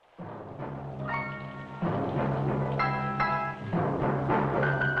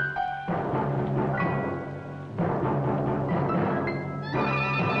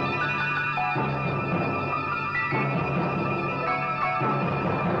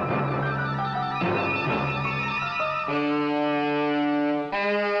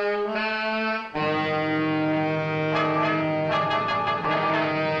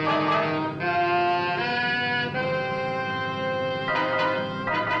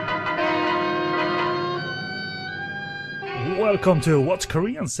Welcome to What's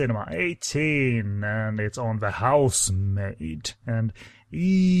Korean Cinema 18, and it's on The Housemaid. And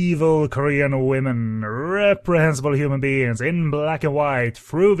evil Korean women, reprehensible human beings in black and white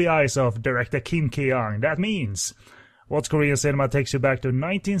through the eyes of director Kim Ki-young. That means What's Korean Cinema takes you back to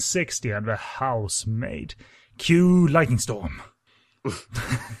 1960 and The Housemaid. Cue Lightning Storm.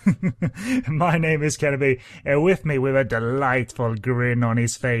 My name is Kennedy, and with me with a delightful grin on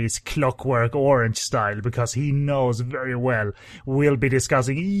his face, Clockwork Orange style, because he knows very well we'll be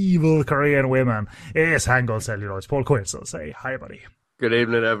discussing evil Korean women, is Hangul Celluloid. Paul Quinzel, say hi, buddy. Good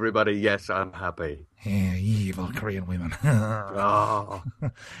evening, everybody. Yes, I'm happy. Evil Korean women. Oh.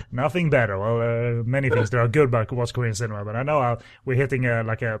 Nothing better. Well, many things that are good about What's Korean Cinema, but I know we're hitting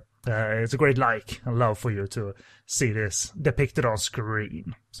it's a great like and love for you to see this depicted on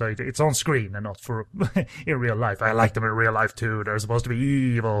screen. So it's on screen and not for in real life. I like them in real life too. They're supposed to be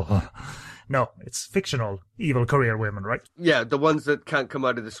evil. No, it's fictional evil Korean women, right? Yeah, the ones that can't come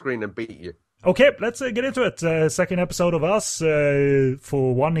out of the screen and beat you. Okay, let's get into it. Second episode of us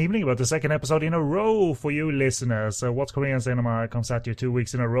for one evening, but the second episode in a row for you listeners. What's Korean Cinema comes at you 2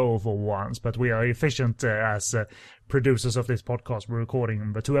 weeks in a row for once, but we are efficient as producers of this podcast. We're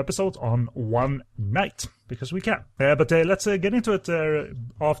recording the 2 episodes on one night, because we can. But let's get into it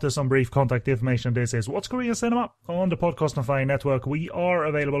after some brief contact information. This is What's Korean Cinema on the Podcast on Fire network. We are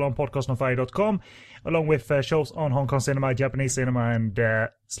available on podcastonfire.com, along with shows on Hong Kong cinema, Japanese cinema, and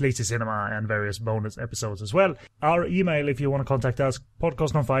sleazy cinema, and various bonus episodes as well. Our email, if you want to contact us,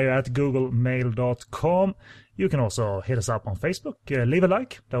 podcastonfire@googlemail.com. You can also hit us up on Facebook. Leave a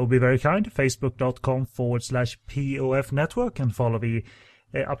like. That would be very kind. Facebook.com/POF network, and follow the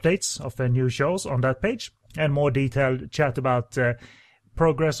updates of new shows on that page, and more detailed chat about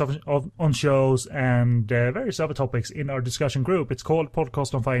progress on shows and various other topics in our discussion group. It's called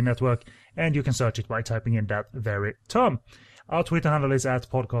Podcast on Fire Network, and you can search it by typing in that very term. Our Twitter handle is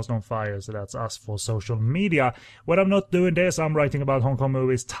 @podcastonfire, so that's us for social media. When I'm not doing this, I'm writing about Hong Kong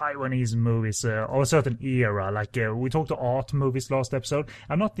movies, Taiwanese movies of a certain era. Like we talked to art movies last episode.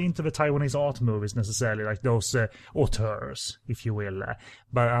 I'm not into the Taiwanese art movies necessarily, like those auteurs, if you will.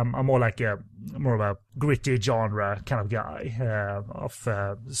 But I'm more like more of a gritty genre kind of guy of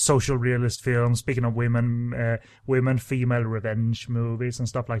social realist films. Speaking of women, female revenge movies and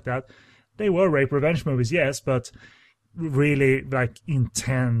stuff like that. They were rape revenge movies, yes, but really like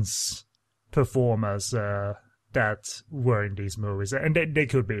intense performers that were in these movies, and they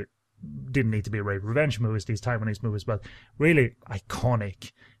didn't need to be rape revenge movies, these Taiwanese movies, but really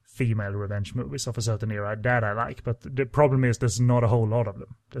iconic female revenge movies of a certain era that I like. But the problem is there's not a whole lot of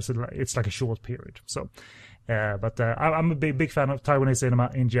them. It's like a short period. So but I'm a big fan of Taiwanese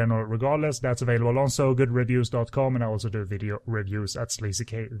cinema in general regardless. That's available on sogoodreviews.com, and I also do video reviews at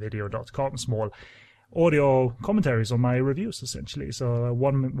sleazyvideo.com. Small audio commentaries on my reviews, essentially. So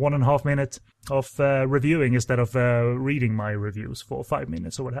 1.5 minute of reviewing instead of reading my reviews for 5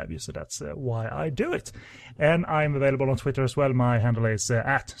 minutes or what have you. So that's why I do it. And I'm available on Twitter as well. My handle is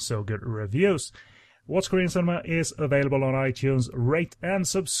 @SoGoodReviews. What's Korean Cinema is available on iTunes. Rate and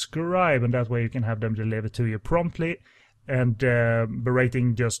subscribe, and that way you can have them delivered to you promptly. And the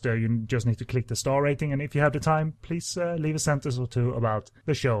rating, you just need to click the star rating. And if you have the time, please leave a sentence or two about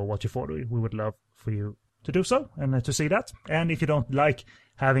the show, what you thought. We would love for you to do so and to see that. And if you don't like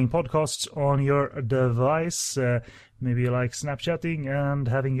having podcasts on your device, maybe you like Snapchatting and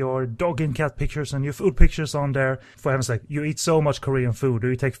having your dog and cat pictures and your food pictures on there. For heaven's sake, you eat so much Korean food. Do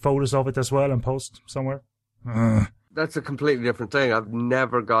you take photos of it as well and post somewhere? That's a completely different thing. I've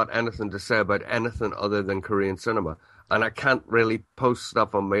never got anything to say about anything other than Korean cinema. And I can't really post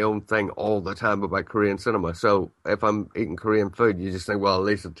stuff on my own thing all the time about Korean cinema. So if I'm eating Korean food, you just think, well, at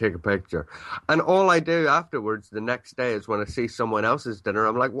least I'll take a picture. And all I do afterwards, the next day, is when I see someone else's dinner,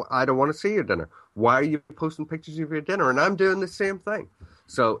 I'm like, well, I don't want to see your dinner. Why are you posting pictures of your dinner? And I'm doing the same thing.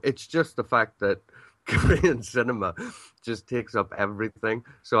 So it's just the fact that Korean cinema just takes up everything.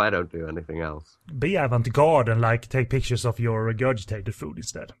 So I don't do anything else. Be avant-garde and take pictures of your regurgitated food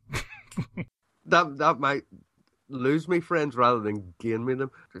instead. That might lose me friends rather than gain me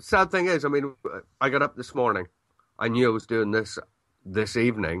them. The sad thing is, I mean, I got up this morning. I knew I was doing this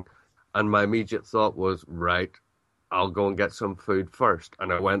evening, and my immediate thought was, right, I'll go and get some food first.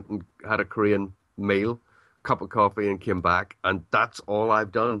 And I went and had a Korean meal, cup of coffee, and came back, and that's all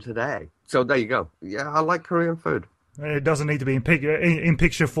I've done today. So there you go. Yeah, I like Korean food. It doesn't need to be in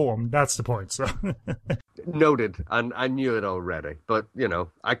picture form. That's the point. So Noted, and I knew it already. But,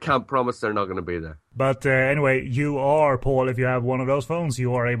 I can't promise they're not going to be there. But anyway, you are, Paul, if you have one of those phones,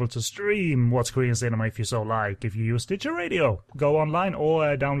 you are able to stream What's Korean Cinema if you so like. If you use Stitcher Radio, go online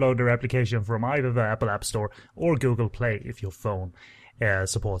or download their application from either the Apple App Store or Google Play if your phone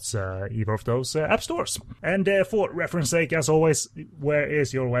supports either of those app stores. And for reference sake, as always, where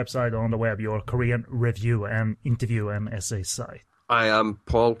is your website on the web, your Korean review and interview and essay site? I am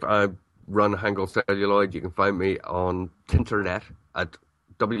Paul. I run Hangul Celluloid. You can find me on Tinternet at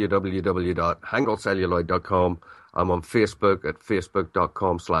www.hangulcelluloid.com. I'm on Facebook at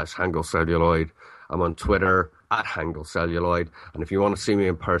facebook.com/hangulcelluloid. I'm on Twitter at hangulcelluloid. And if you want to see me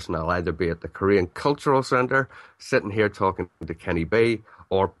in person, I'll either be at the Korean Cultural Center, sitting here talking to Kenny B,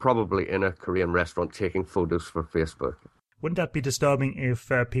 or probably in a Korean restaurant taking photos for Facebook. Wouldn't that be disturbing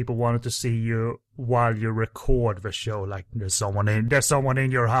if people wanted to see you while you record the show? Like, there's someone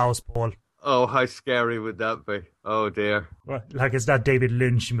in your house, Paul. Oh, how scary would that be? Oh, dear. Well, like it's that David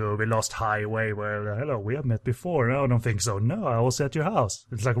Lynch movie, Lost Highway, where, hello, we have met before. No, I don't think so. No, I was at your house.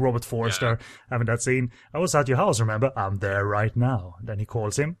 It's like Robert Forster having that scene. I was at your house, remember? I'm there right now. Then he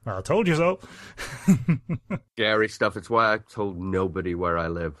calls him. I told you so. Scary stuff. It's why I told nobody where I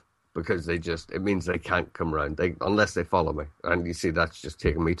live. Because it means they can't come around unless they follow me. And you see, that's just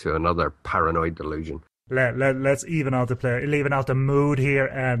taking me to another paranoid delusion. Let's even out the mood here,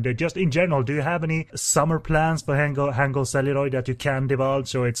 and just in general, do you have any summer plans for Hangul Celluloid that you can divulge,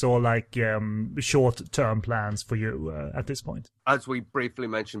 so it's all like short-term plans for you at this point? As we briefly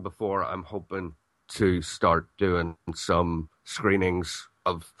mentioned before, I'm hoping to start doing some screenings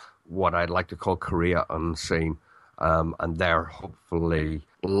of what I'd like to call Korea Unseen, and they're hopefully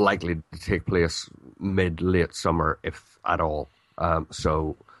likely to take place mid-late summer, if at all.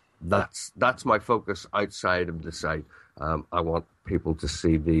 So that's my focus outside of the site. I want people to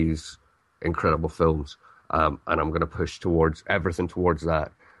see these incredible films, and I'm going to push everything towards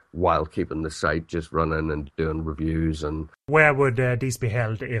that while keeping the site just running and doing reviews. And where would these be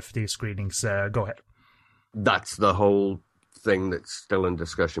held if these screenings go ahead? That's the whole thing that's still in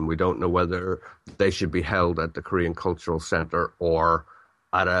discussion. We don't know whether they should be held at the Korean Cultural Center or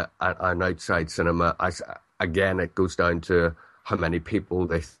at an outside cinema. Again, it goes down to how many people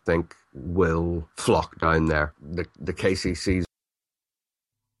they think will flock down there. The KCC's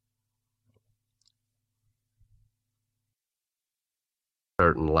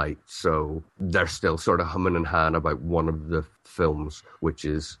certain light, so they're still sort of humming and hawing about one of the films, which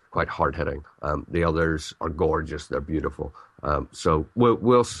is quite hard-hitting. The others are gorgeous, they're beautiful. So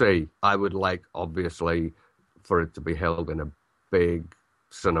we'll see. I would like, obviously, for it to be held in a big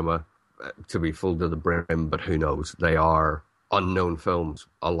cinema, to be full to the brim, but who knows? They are unknown films,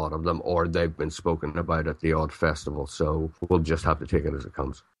 a lot of them, or they've been spoken about at the odd festival, so we'll just have to take it as it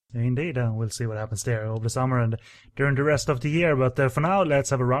comes. Indeed, we'll see what happens there over the summer and during the rest of the year. But for now,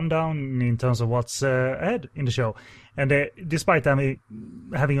 let's have a rundown in terms of what's ahead in the show. And despite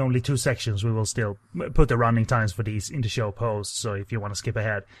having only 2 sections, we will still put the running times for these in the show post. So if you want to skip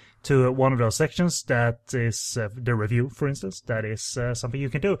ahead to one of those sections, that is the review, for instance, that is something you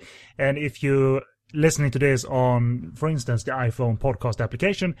can do. And if you listening to this on, for instance, the iPhone podcast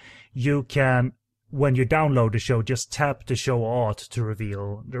application, you can, when you download the show, just tap the show art to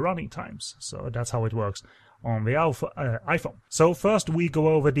reveal the running times. So that's how it works on the iPhone. So first we go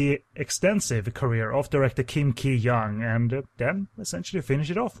over the extensive career of director Kim Ki-young, and then essentially finish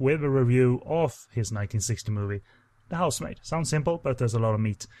it off with a review of his 1960 movie, The Housemaid. Sounds simple, but there's a lot of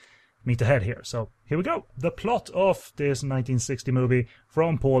meat ahead here. So here we go. The plot of this 1960 movie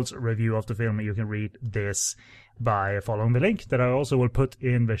from Paul's review of the film. You can read this by following the link that I also will put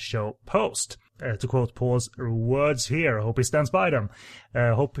in the show post. To quote Paul's words here, I hope he stands by them.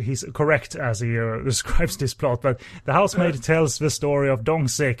 Hope he's correct as he describes this plot. But The Housemaid tells the story of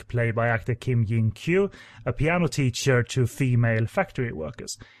Dong-sik, played by actor Kim Jin-kyu, a piano teacher to female factory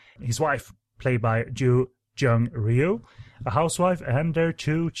workers. His wife, played by Ju Jung-ryu, a housewife, and their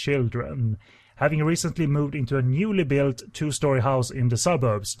 2 children. Having recently moved into a newly built 2-story house in the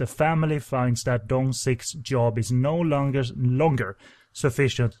suburbs, the family finds that Dong-sik's job is no longer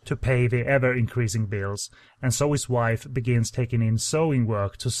sufficient to pay the ever-increasing bills, and so his wife begins taking in sewing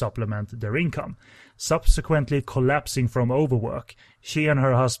work to supplement their income. Subsequently collapsing from overwork, she and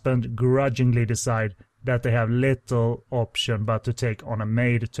her husband grudgingly decide that they have little option but to take on a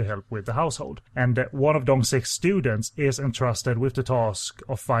maid to help with the household. And one of Dong-sik's students is entrusted with the task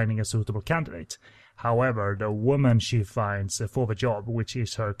of finding a suitable candidate. However, the woman she finds for the job, which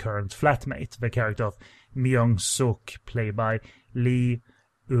is her current flatmate, the character of Myung-suk, played by Lee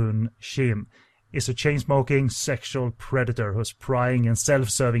Eun-shim, is a chain-smoking sexual predator whose prying and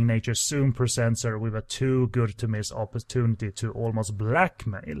self-serving nature soon presents her with a too-good-to-miss opportunity to almost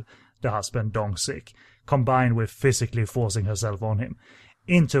blackmail the husband Dong-sik, combined with physically forcing herself on him,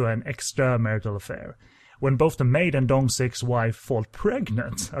 into an extramarital affair. When both the maid and Dong-sik's wife fall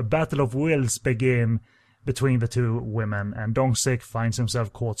pregnant, a battle of wills begins between the two women, and Dong-sik finds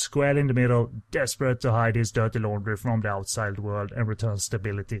himself caught squarely in the middle, desperate to hide his dirty laundry from the outside world and return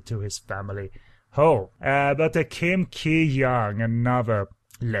stability to his family home. But Kim Ki-young, another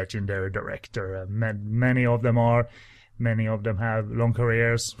legendary director, many of them have long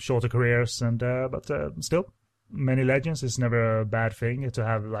careers, shorter careers, and but still, many legends. It's never a bad thing to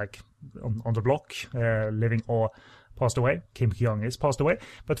have, like, on the block, living or passed away. Kim Ki-young is passed away.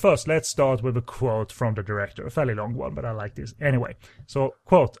 But first, let's start with a quote from the director. A fairly long one, but I like this. Anyway, so,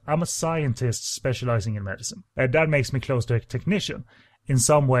 quote, "I'm a scientist specializing in medicine. That makes me close to a technician. In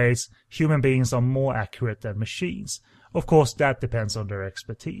some ways, human beings are more accurate than machines. Of course, that depends on their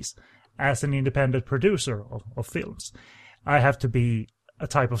expertise. As an independent producer of films, I have to be a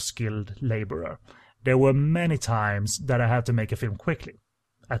type of skilled laborer. There were many times that I had to make a film quickly.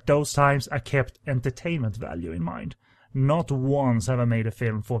 At those times, I kept entertainment value in mind. Not once have I made a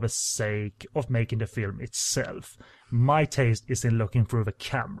film for the sake of making the film itself. My taste is in looking through the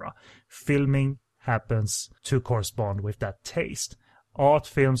camera. Filming happens to correspond with that taste. Art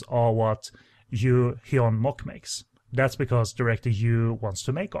films are what Yoo Hyun-mok makes. That's because director Yoo wants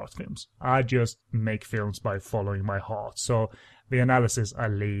to make art films. I just make films by following my heart. So the analysis I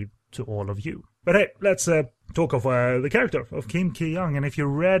leave to all of you. But hey, let's talk of the character of Kim Ki-young. And if you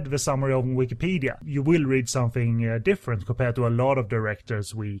read the summary on Wikipedia, you will read something different compared to a lot of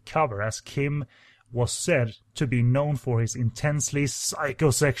directors we cover, as Kim was said to be known for his intensely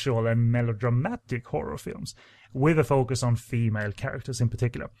psychosexual and melodramatic horror films, with a focus on female characters in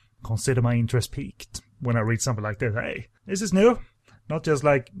particular. Consider my interest peaked when I read something like this. Hey, this is new. Not just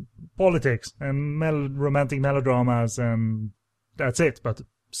like politics and romantic melodramas and that's it, but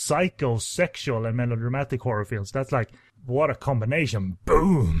psychosexual and melodramatic horror films. That's like, what a combination.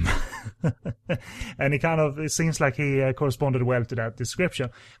 Boom! And it seems like he corresponded well to that description.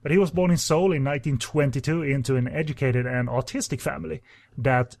 But he was born in Seoul in 1922 into an educated and artistic family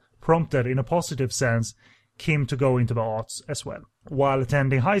that prompted, in a positive sense, Kim to go into the arts as well. While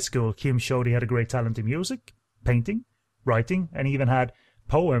attending high school, Kim showed he had a great talent in music, painting, writing, and even had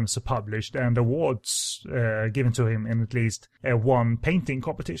poems published and awards given to him in at least one painting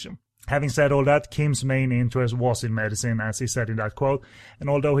competition. Having said all that, Kim's main interest was in medicine, as he said in that quote, and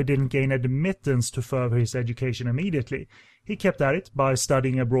although he didn't gain admittance to further his education immediately, he kept at it by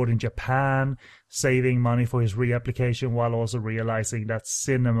studying abroad in Japan, saving money for his reapplication while also realizing that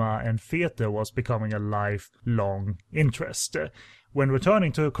cinema and theater was becoming a lifelong interest. When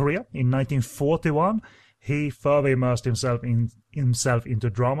returning to Korea in 1941, he further immersed himself into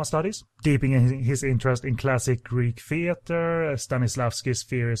drama studies, deepening his interest in classic Greek theater, Stanislavski's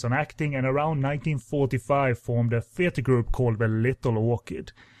theories on acting, and around 1945 formed a theater group called the Little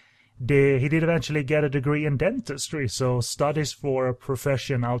Orchid. He did eventually get a degree in dentistry, so studies for a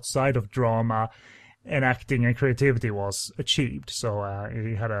profession outside of drama and acting and creativity was achieved. So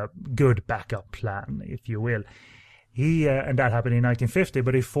he had a good backup plan, if you will. And that happened in 1950,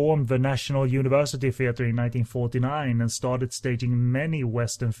 but he formed the National University Theatre in 1949 and started staging many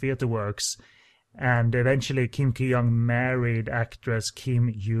Western theatre works. And eventually Kim Ki-young married actress Kim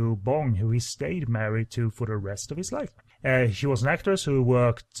Yoo-bong, who he stayed married to for the rest of his life. She was an actress who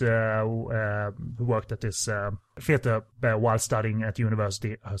worked at this theatre while studying at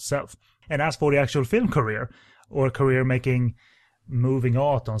university herself. And as for the actual film career, or career making moving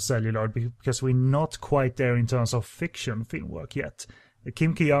art on cellular, because we're not quite there in terms of fiction film work yet.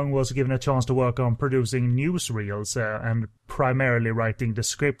 Kim Ki-young was given a chance to work on producing newsreels and primarily writing the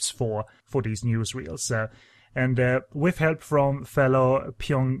scripts for these newsreels. And with help from fellow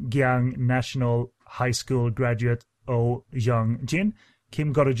Pyongyang National High School graduate Oh Young-jin,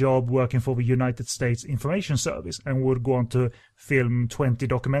 Kim got a job working for the United States Information Service and would go on to film 20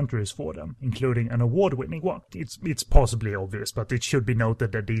 documentaries for them, including an award-winning one. It's possibly obvious, but it should be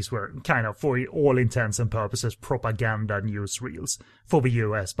noted that these were kind of, for all intents and purposes, propaganda newsreels for the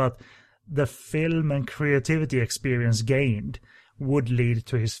US. But the film and creativity experience gained would lead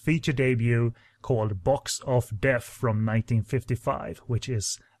to his feature debut called Box of Death from 1955, which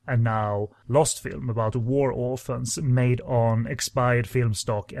is a now lost film about war orphans made on expired film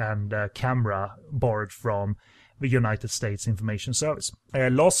stock and camera borrowed from the United States Information Service.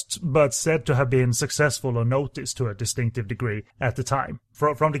 Lost, but said to have been successful or noticed to a distinctive degree at the time.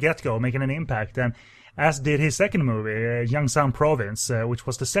 From the get-go, making an impact. And as did his second movie, Yangsan Province, which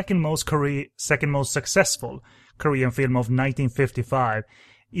was the second most successful Korean film of 1955,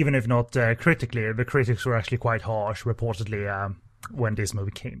 even if not critically. The critics were actually quite harsh, reportedly, when this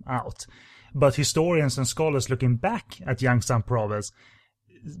movie came out. But historians and scholars looking back at Yangsan Province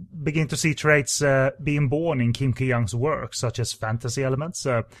begin to see traits being born in Kim Ki-young's work, such as fantasy elements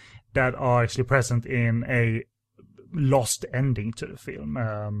that are actually present in a lost ending to the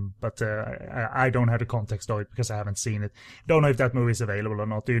film. But I don't have the context of it because I haven't seen it. Don't know if that movie is available or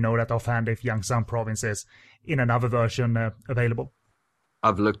not. Do you know that offhand if Yangsan Province is in another version available?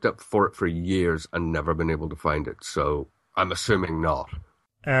 I've looked up for it for years and never been able to find it, so I'm assuming not.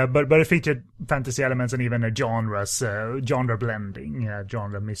 But it featured fantasy elements and even genre blending,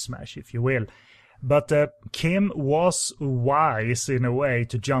 genre mismatch, if you will. But Kim was wise in a way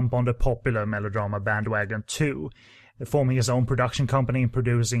to jump on the popular melodrama bandwagon too, forming his own production company and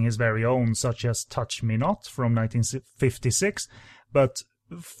producing his very own, such as Touch Me Not from 1956, but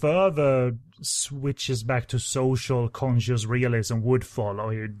further switches back to social conscious realism would follow.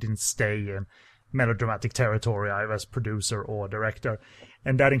 He didn't stay in melodramatic territory either as producer or director,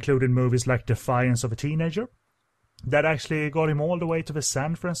 and that included movies like Defiance of a Teenager, that actually got him all the way to the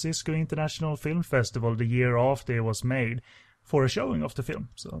San Francisco International Film Festival the year after it was made for a showing of the film.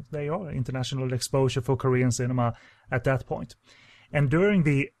 So there you are, international exposure for Korean cinema at that point. And during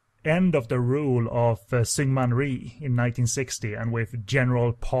the end of the rule of Syngman Rhee in 1960, and with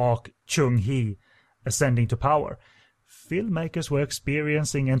General Park Chung-hee ascending to power, filmmakers were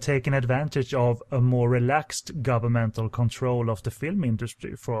experiencing and taking advantage of a more relaxed governmental control of the film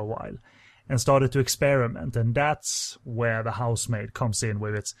industry for a while, and started to experiment. And that's where The Housemaid comes in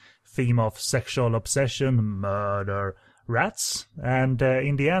with its theme of sexual obsession, murder, rats, and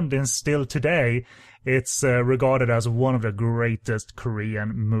in the end, and still today, it's regarded as one of the greatest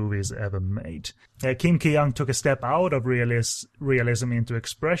Korean movies ever made. Kim Ki-young took a step out of realism into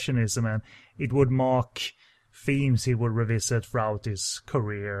expressionism, and it would mark themes he would revisit throughout his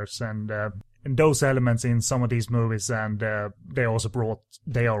careers, and those elements in some of these movies, and they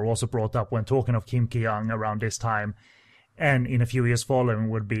are also brought up when talking of Kim Ki-young around this time, and in a few years following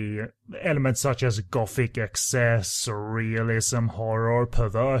would be elements such as gothic excess, realism, horror,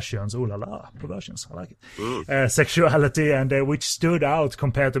 perversions, ooh la la, perversions, I like it, sexuality, and which stood out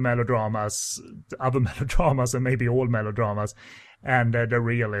compared to melodramas, other melodramas, and maybe all melodramas, and the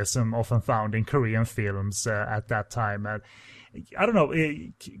realism often found in Korean films at that time. I don't know,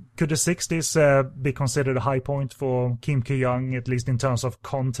 could the 60s be considered a high point for Kim Ki-young, at least in terms of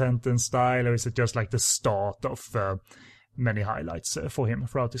content and style, or is it just like the start of many highlights for him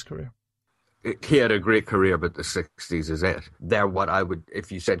throughout his career? He had a great career, but the 60s is it. They're what I would,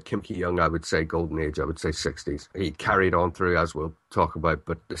 if you said Kim Ki-young, I would say golden age, I would say 60s. He carried on through, as we'll talk about,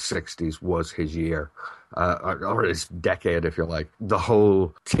 but the 60s was his year, or his decade, if you like. The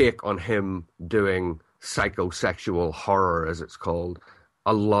whole take on him doing psychosexual horror, as it's called,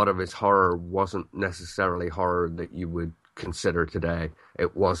 a lot of his horror wasn't necessarily horror that you would consider today.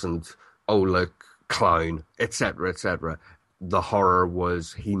 It wasn't, oh, look, clown, etc., etc. The horror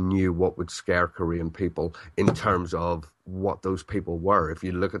was, he knew what would scare Korean people in terms of what those people were. If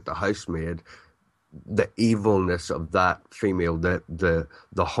you look at The Housemaid, the evilness of that female, the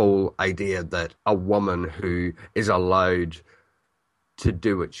whole idea that a woman who is allowed to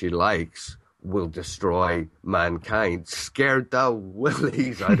do what she likes will destroy mankind, scared the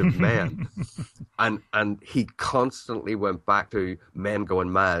willies out of men. And he constantly went back to men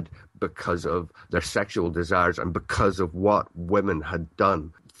going mad because of their sexual desires and because of what women had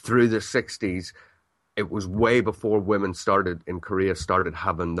done. Through the 60s, it was way before women in Korea started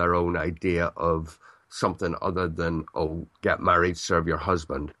having their own idea of something other than, oh, get married, serve your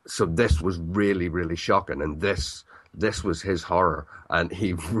husband. So this was really, really shocking. And this was his horror. And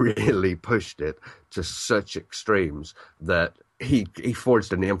he really pushed it to such extremes that he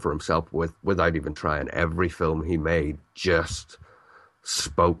forged a name for himself without even trying. Every film he made just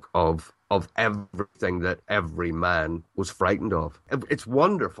spoke of everything that every man was frightened of. It's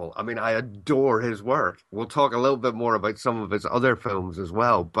wonderful. I mean, I adore his work. We'll talk a little bit more about some of his other films as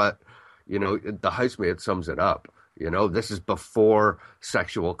well, but, you know, The Housemaid sums it up. You know, this is before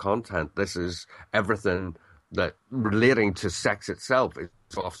sexual content. This is everything that relating to sex itself is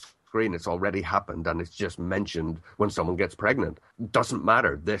off screen. It's already happened, and it's just mentioned when someone gets pregnant. Doesn't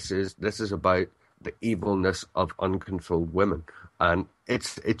matter. This is about the evilness of uncontrolled women. And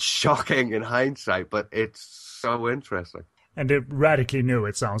it's shocking in hindsight, but it's so interesting. And they're radically new,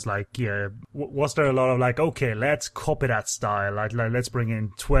 it sounds like. Yeah. Was there a lot of like, okay, let's copy that style, like let's bring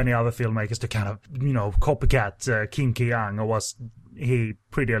in 20 other filmmakers to kind of, you know, copycat Kim Ki-young, or was he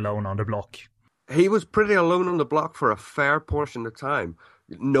pretty alone on the block? he was pretty alone on the block for a fair portion of time.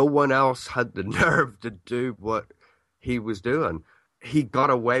 No one else had the nerve to do what he was doing. He got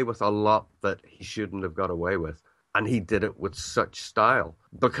away with a lot that he shouldn't have got away with. And he did it with such style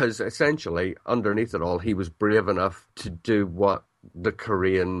because essentially underneath it all, he was brave enough to do what the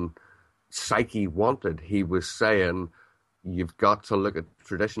Korean psyche wanted. He was saying, you've got to look at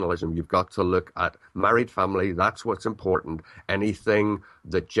traditionalism. You've got to look at married family. That's what's important. Anything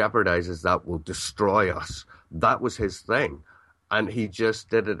that jeopardizes that will destroy us. That was his thing. And he just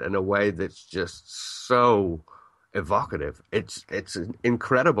did it in a way that's just so evocative. It's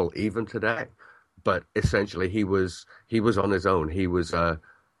incredible even today. But essentially, he was on his own. He was a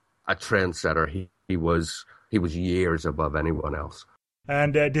trendsetter. He was years above anyone else.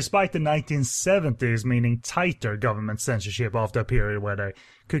 And despite the 1970s meaning tighter government censorship after a period where they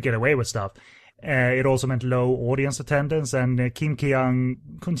could get away with stuff, it also meant low audience attendance, and Kim Ki-young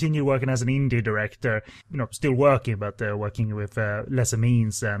continued working as an indie director, still working, but working with lesser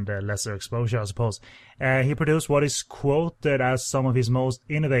means and lesser exposure, I suppose. He produced what is quoted as some of his most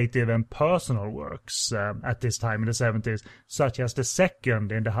innovative and personal works at this time in the 70s, such as the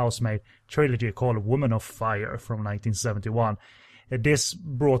second in the Housemaid trilogy called Woman of Fire from 1971. This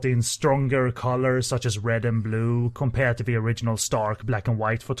brought in stronger colors such as red and blue compared to the original stark black and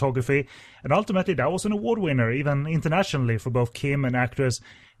white photography. And ultimately that was an award winner, even internationally, for both Kim and actress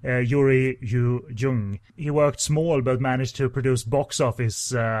Yuri Yoo-jung. He worked small but managed to produce box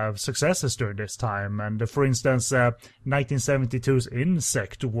office successes during this time. And for instance, 1972's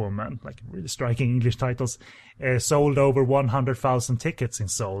Insect Woman, like really striking English titles, sold over 100,000 tickets in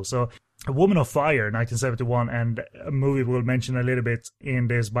Seoul. So A Woman of Fire, 1971, and a movie we'll mention a little bit in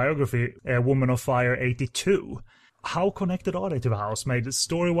this biography, A Woman of Fire, 82. How connected are they to The Housemaid,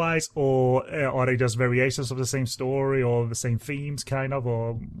 story-wise, or are they just variations of the same story or the same themes, kind of,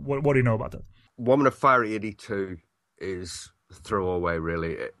 or what do you know about that? Woman of Fire, 82 is throwaway,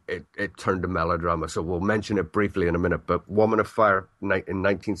 really. It turned to melodrama, so we'll mention it briefly in a minute, but Woman of Fire in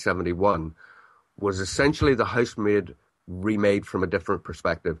 1971 was essentially The Housemaid remade from a different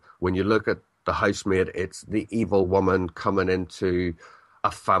perspective. When you look at The Housemaid, it's the evil woman coming into a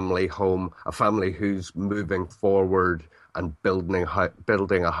family home, a family who's moving forward and building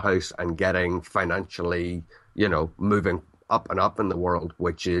a house and getting financially, moving up and up in the world,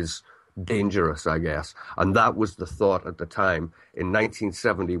 which is dangerous, I guess. And that was the thought at the time. In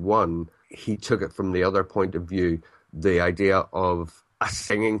 1971, he took it from the other point of view, the idea of a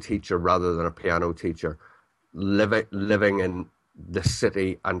singing teacher rather than a piano teacher, living in the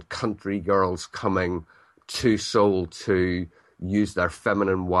city, and country girls coming to Seoul to use their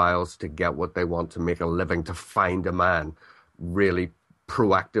feminine wiles to get what they want, to make a living, to find a man, really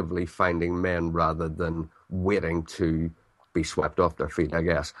proactively finding men rather than waiting to be swept off their feet, I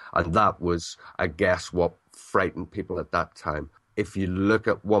guess. And that was, I guess, what frightened people at that time. If you look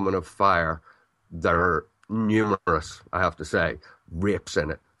at Woman of Fire, there are numerous, I have to say, rapes in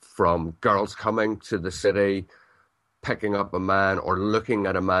it, from girls coming to the city, picking up a man or looking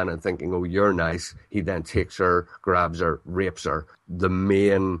at a man and thinking, oh, you're nice. He then takes her, grabs her, rapes her. The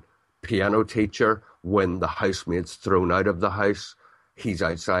main piano teacher, when the housemaid's thrown out of the house, he's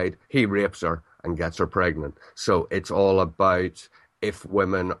outside, he rapes her and gets her pregnant. So it's all about, if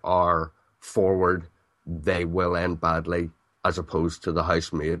women are forward, they will end badly, as opposed to The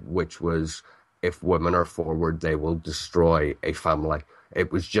Housemaid, which was, if women are forward, they will destroy a family.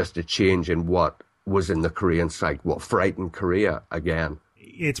 It was just a change in what was in the Korean psyche, what frightened Korea again.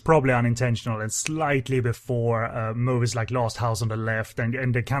 It's probably unintentional and slightly before movies like Last House on the Left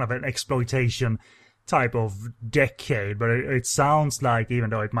and the kind of an exploitation type of decade. But it sounds like, even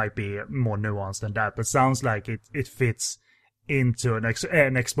though it might be more nuanced than that, but sounds like it fits into an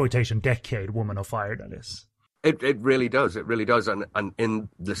exploitation decade, Woman of Fire, that is. It really does. It really does. And in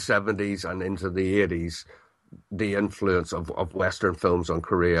the 70s and into the 80s, the influence of Western films on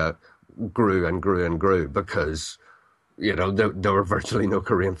Korea grew and grew and grew because, there were virtually no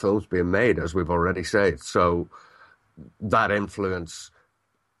Korean films being made, as we've already said. So that influence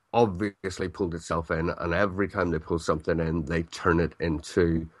obviously pulled itself in, and every time they pull something in, they turn it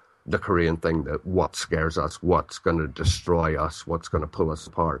into the Korean thing, that what scares us, what's going to destroy us, what's going to pull us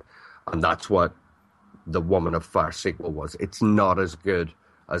apart. And that's what the Woman of Fire sequel was. It's not as good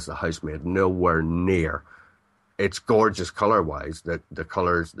as The Housemaid, nowhere near. It's gorgeous color-wise. The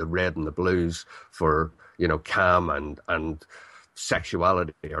colors, the red and the blues for, calm and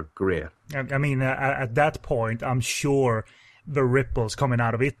sexuality are great. I mean, at that point, I'm sure the ripples coming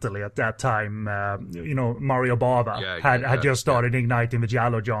out of Italy at that time, Mario Bava had just started igniting the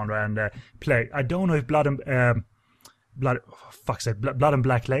giallo genre and play. I don't know if Blood and Blood and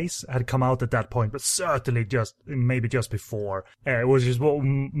Black Lace had come out at that point, but certainly maybe just before. It was just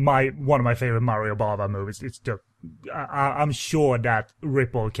one of my favorite Mario Bava movies. It's just, I'm sure that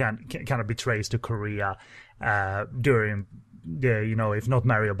Ripple can kind of be traced to Korea during the, if not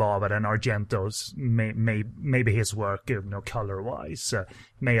Mario Bava, then Argento's maybe his work, color wise,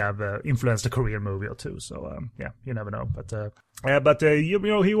 may have influenced a Korean movie or two. So you never know. But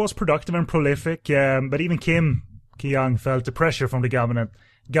he was productive and prolific. But even Kim Ki-young felt the pressure from the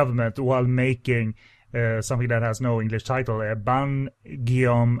government while making something that has no English title, Ban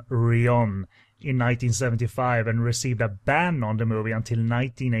Geom Ryon, in 1975, and received a ban on the movie until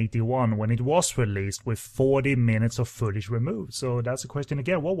 1981 when it was released with 40 minutes of footage removed. So that's a question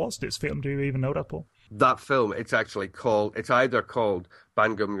again. What was this film? Do you even know that, Paul? That film, it's either called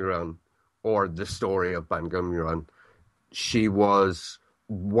Ban Geom Ryon or The Story of Ban Geom Ryon. She was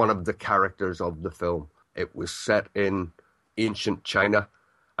one of the characters of the film. It was set in ancient China,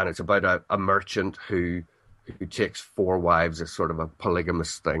 and it's about a merchant who takes 4 wives as sort of a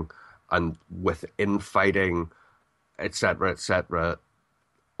polygamous thing. And with infighting, etc.,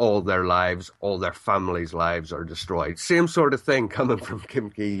 all their lives, all their families' lives are destroyed. Same sort of thing coming from Kim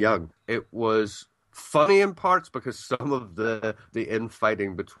Ki-young. It was funny in parts because some of the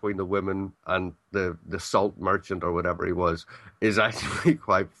infighting between the women and the salt merchant or whatever he was is actually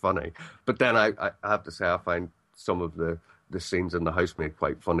quite funny. But then I have to say I find some of the scenes in the housemaid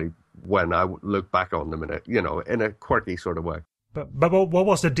quite funny when I look back on them in a quirky sort of way. But what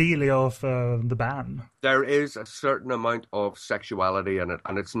was the dealio of the ban? There is a certain amount of sexuality in it,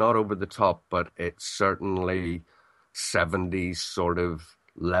 and it's not over the top, but it's certainly 70s sort of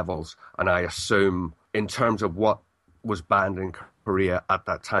levels. And I assume in terms of what was banned in Korea at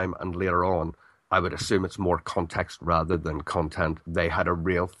that time and later on, I would assume it's more context rather than content. They had a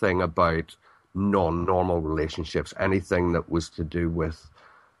real thing about non-normal relationships, anything that was to do with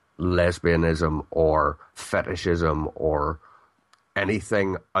lesbianism or fetishism or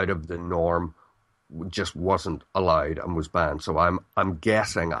anything out of the norm just wasn't allowed and was banned. So I'm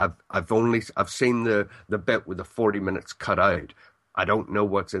guessing I've seen the bit with the 40 minutes cut out. I don't know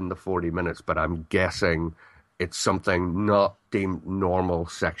what's in the 40 minutes, but I'm guessing it's something not deemed normal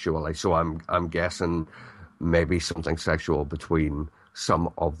sexually. So I'm guessing maybe something sexual between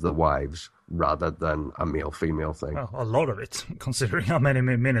some of the wives rather than a male-female thing. Well, a lot of it, considering how many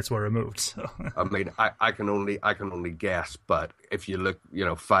minutes were removed. So. I mean, I can only guess, but if you look,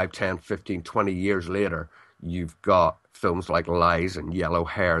 5, 10, 15, 20 years later, you've got films like Lies and Yellow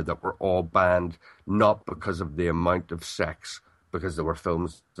Hair that were all banned, not because of the amount of sex, because there were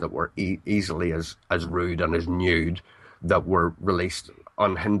films that were easily as rude and as nude that were released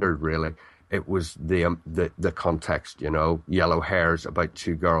unhindered, really. It was the context, Yellow Hair's about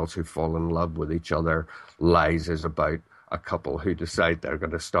 2 girls who fall in love with each other. Lies is about a couple who decide they're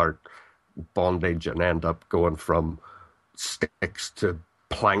going to start bondage and end up going from sticks to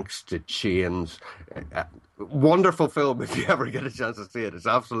planks to chains. Wonderful film if you ever get a chance to see it. It's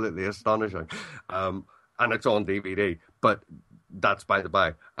absolutely astonishing. And it's on DVD. But that's by the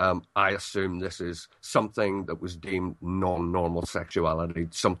by. I assume this is something that was deemed non-normal sexuality,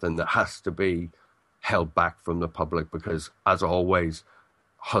 something that has to be held back from the public because, as always,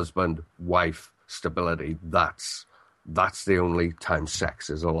 husband, wife, stability, that's the only time sex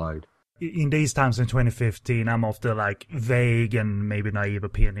is allowed. In these times in 2015, I'm of the vague and maybe naive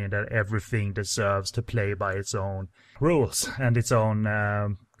opinion that everything deserves to play by its own rules and its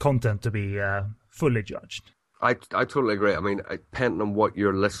own content to be fully judged. I totally agree. I mean, depending on what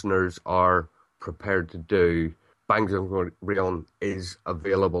your listeners are prepared to do, Ban Geom Ryon is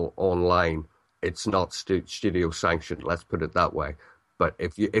available online. It's not studio sanctioned, let's put it that way. But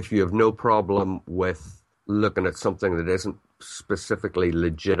if you have no problem with looking at something that isn't specifically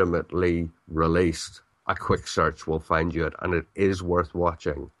legitimately released, a quick search will find you it, and it is worth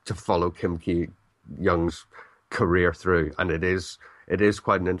watching to follow Kim Ki-young's career through, and it is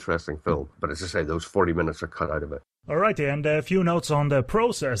quite an interesting film. But as I say, those 40 minutes are cut out of it. Alrighty, and a few notes on the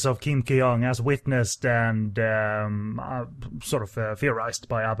process of Kim Ki-young as witnessed and sort of theorized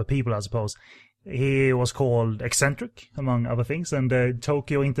by other people, I suppose. He was called eccentric, among other things, and the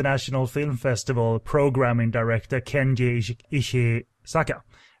Tokyo International Film Festival programming director Kenji Ishizaka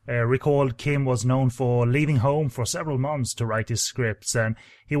recalled Kim was known for leaving home for several months to write his scripts, and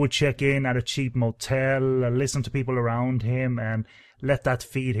he would check in at a cheap motel, listen to people around him, and let that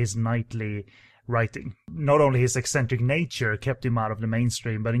feed his nightly writing. Not only his eccentric nature kept him out of the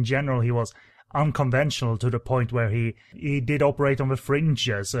mainstream, but in general he was unconventional to the point where he did operate on the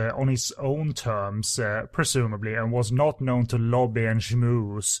fringes on his own terms, presumably, and was not known to lobby and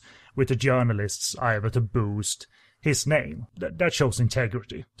schmooze with the journalists either to boost his name. That shows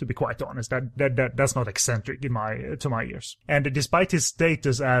integrity, to be quite honest. That's not eccentric to my ears. And despite his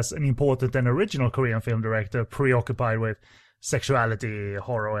status as an important and original Korean film director, preoccupied with sexuality,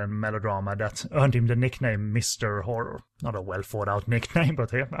 horror, and melodrama, that earned him the nickname Mr. Horror. Not a well thought out nickname,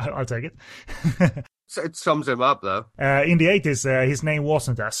 but yeah, I'll take it. It sums him up, though. In the 80s, his name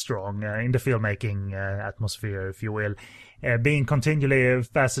wasn't as strong in the filmmaking atmosphere, if you will. Being continually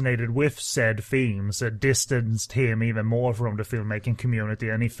fascinated with said themes distanced him even more from the filmmaking community,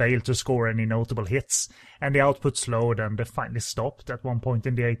 and he failed to score any notable hits. And the output slowed and finally stopped at one point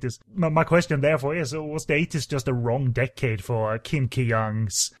in the 80s. My question, therefore, is, was the 80s just a wrong decade for Kim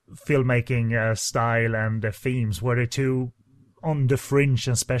Ki-young's filmmaking style and themes? Were they too on the fringe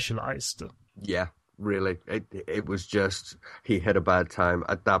and specialized? Yeah. Really, it was just, he hit a bad time.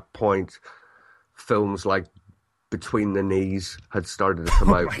 At that point, films like Between the Knees had started to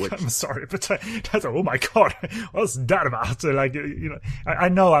come out. Which... I'm sorry, but that's, oh my god, what's that about? Like, you know, I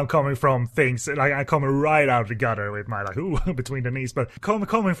know I'm coming from things, like I'm coming right out of the gutter with my, like, ooh, Between the Knees, but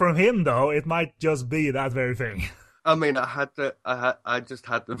coming from him, though, it might just be that very thing. I mean, I just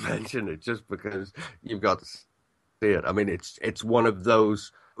had to mention it just because you've got to see it. I mean, it's one of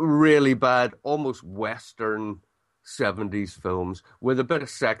those really bad, almost Western 70s films with a bit of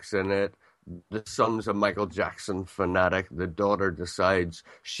sex in it. The son's a Michael Jackson fanatic. The daughter decides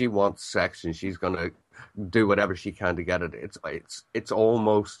she wants sex and she's going to do whatever she can to get it. It's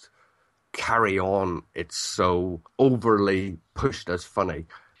almost Carry On. It's so overly pushed as funny.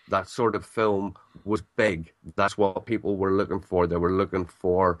 That sort of film was big. That's what people were looking for. They were looking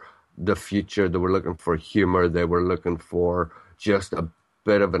for the future. They were looking for humor. They were looking for just a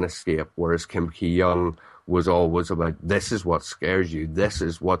bit of an escape, whereas Kim Ki-young was always about, this is what scares you, this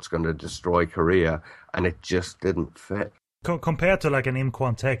is what's going to destroy Korea, and it just didn't fit. Compared to like an Im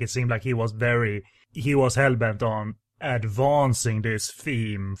Kwon-taek, it seemed like he was hell-bent on advancing this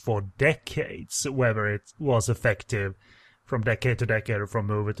theme for decades, whether it was effective from decade to decade or from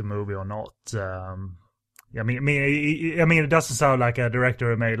movie to movie or not. I mean, it doesn't sound like a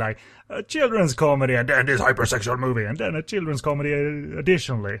director who made like a children's comedy and then this hypersexual movie and then a children's comedy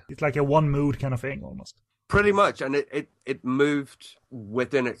additionally. It's like a one mood kind of thing almost. Pretty much, and it moved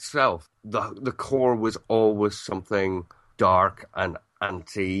within itself. The core was always something dark and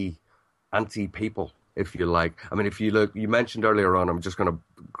anti people, if you like. I mean, if you look, you mentioned earlier on, I'm just going to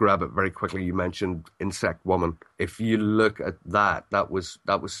grab it very quickly. You mentioned Insect Woman. If you look at that was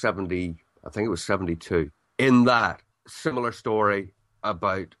 70. I think it was 72. In that, similar story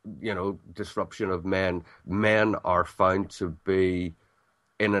about, you know, disruption of men. Men are found to be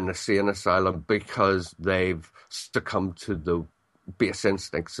in an insane asylum because they've succumbed to the base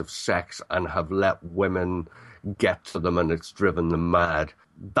instincts of sex and have let women get to them, and it's driven them mad.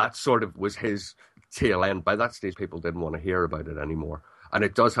 That sort of was his tail end. By that stage, people didn't want to hear about it anymore. And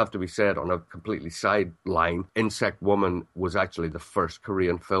it does have to be said, on a completely sideline, Insect Woman was actually the first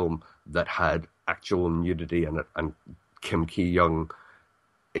Korean film that had actual nudity in it, and Kim Ki-young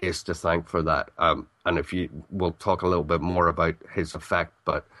is to thank for that. And we'll talk a little bit more about his effect,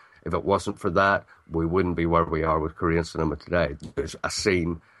 but if it wasn't for that, we wouldn't be where we are with Korean cinema today. There's a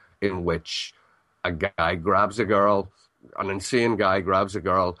scene in which a guy grabs a girl, an insane guy grabs a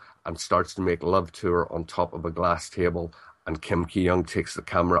girl and starts to make love to her on top of a glass table. And Kim Ki-young takes the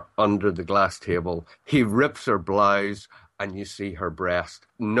camera under the glass table. He rips her blouse and you see her breast.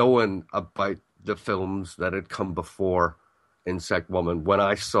 Knowing about the films that had come before Insect Woman, when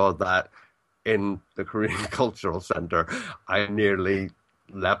I saw that in the Korean Cultural Center, I nearly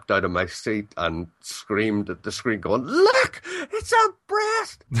leapt out of my seat and screamed at the screen going, look, it's a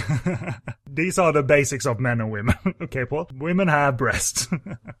breast! These are the basics of men and women. Okay, Paul? Women have breasts.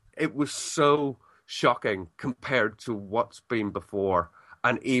 It was so shocking compared to what's been before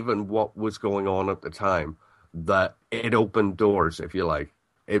and even what was going on at the time, that it opened doors, if you like.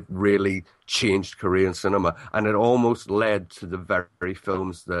 It really changed Korean cinema, and it almost led to the very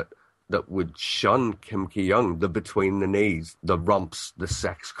films that would shun Kim Ki-young, the Between the Knees, the romps, the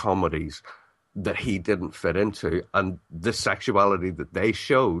sex comedies that he didn't fit into. And the sexuality that they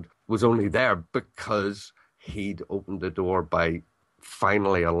showed was only there because he'd opened the door by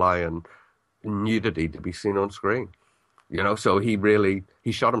finally allowing nudity to be seen on screen. You know, so he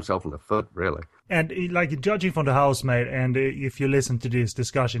shot himself in the foot, really. And like, judging from The Housemaid, and if you listen to this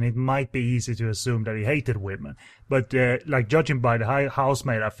discussion, it might be easy to assume that he hated women. But like, judging by The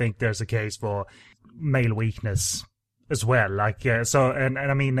Housemaid, I think there's a case for male weakness as well. Like, so, and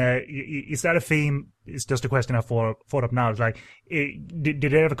I mean, is that a theme? It's just a question I thought up now. It's like, did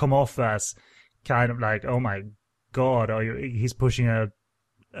it ever come off as kind of like, oh my God, he's pushing a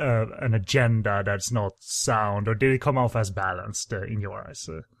an agenda that's not sound, or did it come off as balanced in your eyes?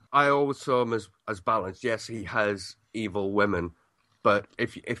 I always saw him as balanced. Yes, he has evil women, but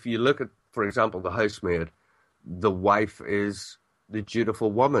if you look at, for example, The Housemaid, the wife is the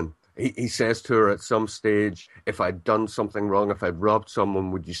dutiful woman. He says to her at some stage, if I'd done something wrong, if I'd robbed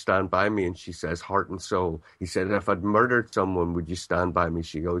someone, would you stand by me? And she says, heart and soul. He said, if I'd murdered someone, would you stand by me?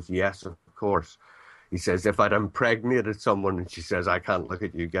 She goes, yes, of course. He says, if I'd impregnated someone, and she says, I can't look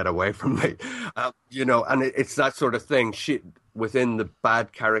at you, get away from me. And it's that sort of thing. Within the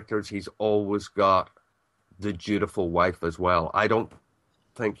bad characters, he's always got the dutiful wife as well. I don't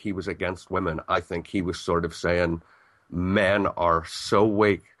think he was against women. I think he was sort of saying men are so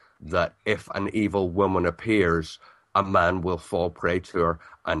weak that if an evil woman appears, a man will fall prey to her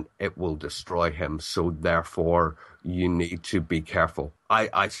and it will destroy him. So therefore, you need to be careful.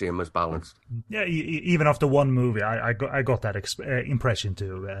 I see him as balanced. Yeah, even after one movie, I got that impression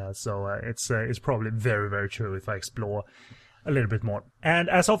too. So it's probably very, very true if I explore a little bit more. And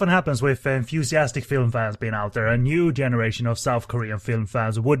as often happens with enthusiastic film fans being out there, a new generation of South Korean film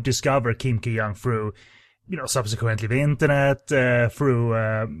fans would discover Kim Ki-young through, subsequently the internet, through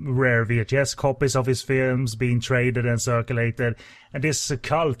rare VHS copies of his films being traded and circulated. And this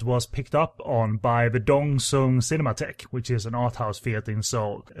cult was picked up on by the Dong-Sung Cinematheque, which is an art house theater in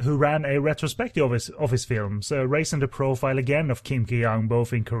Seoul, who ran a retrospective of his films, raising the profile again of Kim Ki-young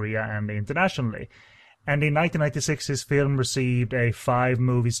both in Korea and internationally. And in 1996, his film received a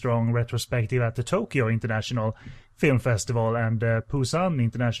 5-movie-strong retrospective at the Tokyo International Film Festival, and Busan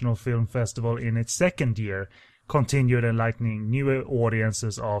International Film Festival in its second year continued enlightening new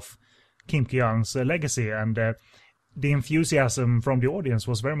audiences of Kim Ki-young's legacy. And the enthusiasm from the audience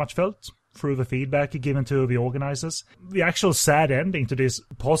was very much felt through the feedback given to the organizers. The actual sad ending to this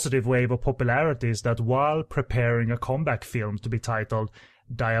positive wave of popularity is that while preparing a comeback film to be titled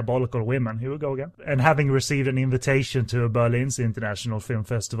Diabolical Women, here we go again, and having received an invitation to Berlin's International Film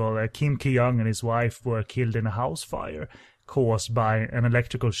Festival, Kim Ki-young and his wife were killed in a house fire caused by an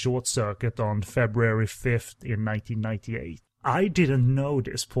electrical short circuit on February 5th in 1998. I didn't know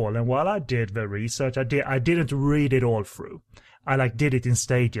this, Paul, and while I did the research, I didn't read it all through. I did it in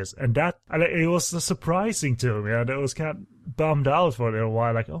stages, and that it was surprising to me, and I was kind of bummed out for a little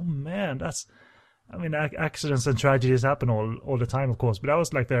while, oh man, accidents and tragedies happen all the time, of course, but I was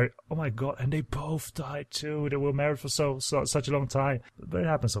there, oh my god, and they both died too. They were married for such a long time. But it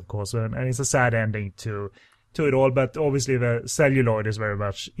happens, of course, and it's a sad ending to it all, but obviously the celluloid is very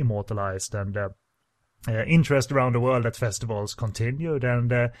much immortalized, and interest around the world at festivals continued,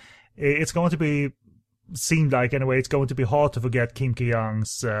 and it's going to be, seemed like anyway, it's going to be hard to forget Kim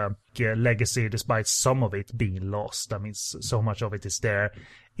Ki-young's legacy, despite some of it being lost. So much of it is there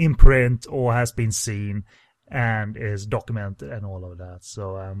in print or has been seen and is documented and all of that.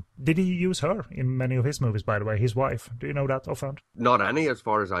 So did he use her in many of his movies, by the way, his wife? Do you know that offhand? Not any, as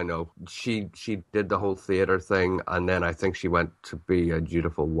far as I know. She did the whole theater thing, and then I think she went to be a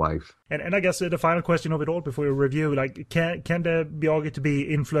dutiful wife. And I guess the final question of it all before we review, can there be argued to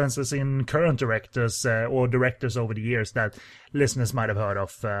be influences in current directors or directors over the years that listeners might have heard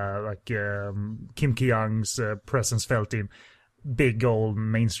of, Kim Ki-young's presence felt in big old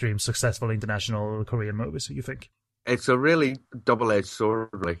mainstream successful international Korean movies, you think? It's a really double-edged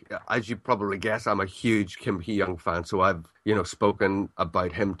sword. As you probably guess, I'm a huge Kim Ki-young fan, so I've spoken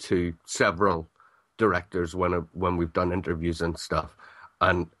about him to several directors when we've done interviews and stuff.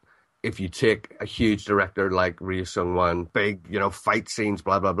 And if you take a huge director like Ryu Seung-won, big fight scenes,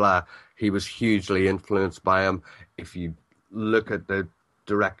 blah blah blah, he was hugely influenced by him. If you look at the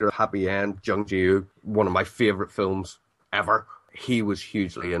director Happy End, Jung Ji-woo, one of my favorite films ever, he was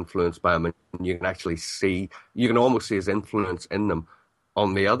hugely influenced by him, and you can almost see his influence in them.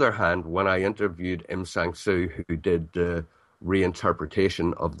 On the other hand, when I interviewed Im Sang-soo, who did the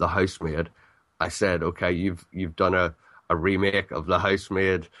reinterpretation of The Housemaid, I said, okay, you've done a remake of The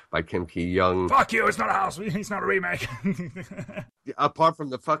Housemaid by Kim Ki-young. Fuck you, it's not a house, it's not a remake. Apart from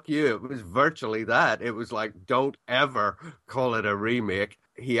the fuck you, it was virtually that. It was don't ever call it a remake.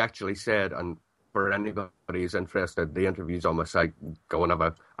 He actually said, and for anybody who's interested, the interview's on my site, go and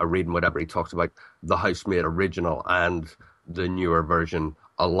have a read and whatever. He talks about The Housemaid original and the newer version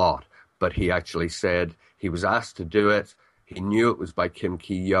a lot. But he actually said he was asked to do it. He knew it was by Kim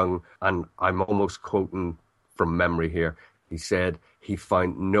Ki-young, and I'm almost quoting from memory here. He said he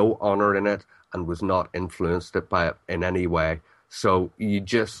found no honor in it and was not influenced by it in any way. So you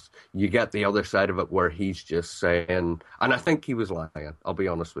get the other side of it where he's just saying, and I think he was lying, I'll be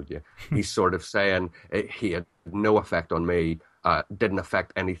honest with you. He's sort of saying he had no effect on me, didn't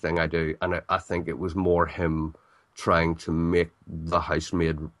affect anything I do. And I think it was more him trying to make The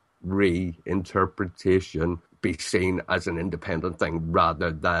Housemaid reinterpretation be seen as an independent thing rather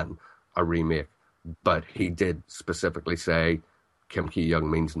than a remake. But he did specifically say Kim Ki-young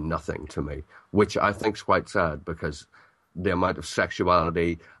means nothing to me, which I think is quite sad, because the amount of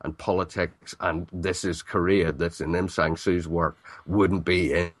sexuality and politics and this is Korea that's in Im Sang-soo's work wouldn't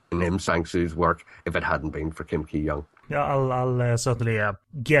be in Im Sang-soo's work if it hadn't been for Kim Ki-young. Yeah, I'll certainly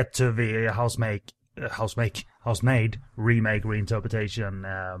get to the Housemaid remake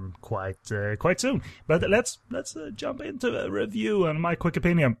reinterpretation quite soon. But let's jump into a review and my quick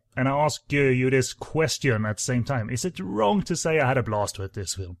opinion. And I'll ask you this question at the same time: is it wrong to say I had a blast with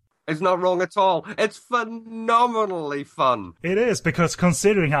this film? It's not wrong at all. It's phenomenally fun. It is, because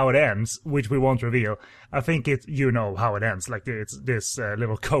considering how it ends, which we won't reveal, I think you know how it ends. Like, it's this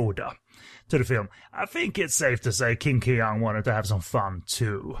little coda to the film. I think it's safe to say Kim Ki-young wanted to have some fun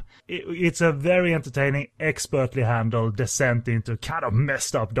too. It's a very entertaining, expertly handled descent into kind of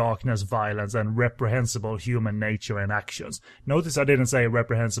messed up darkness, violence, and reprehensible human nature and actions. Notice I didn't say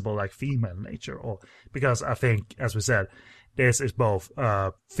reprehensible like female nature, because I think, as we said, this is both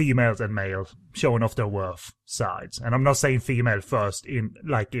females and males showing off their worth sides. And I'm not saying female first in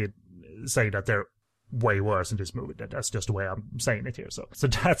like it saying that they're way worse in this movie. That's just the way I'm saying it here. So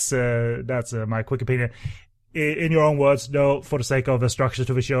that's my quick opinion. In your own words, though, for the sake of the structure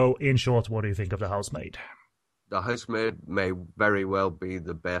to the show, in short, what do you think of The Housemaid? The Housemaid may very well be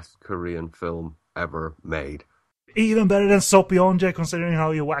the best Korean film ever made. Even better than Sopyeonjae, considering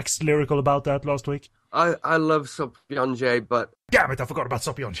how you waxed lyrical about that last week. I love Sopyeonjae, but... Damn it, I forgot about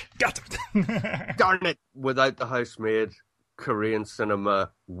Sopyeonjae. Got it. Darn it! Without The Housemaid, Korean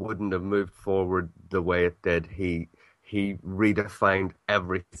cinema wouldn't have moved forward the way it did. He redefined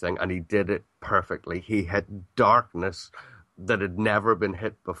everything, and he did it perfectly. He hit darkness that had never been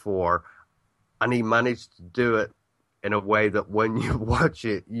hit before, and he managed to do it in a way that when you watch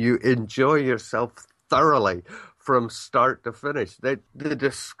it, you enjoy yourself thoroughly from start to finish. The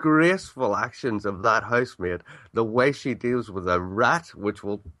disgraceful actions of that housemaid, the way she deals with a rat, which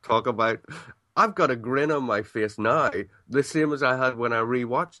we'll talk about. I've got a grin on my face now, the same as I had when I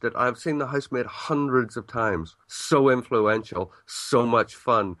rewatched it. I've seen The Housemaid hundreds of times. So influential, so much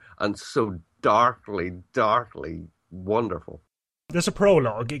fun, and so darkly, darkly wonderful. There's a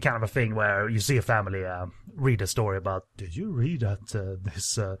prologue, kind of a thing where you see a family read a story about, did you read that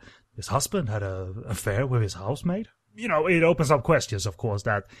this husband had an affair with his housemaid? You know, it opens up questions, of course,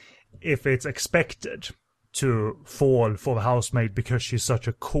 that if it's expected to fall for the housemaid because she's such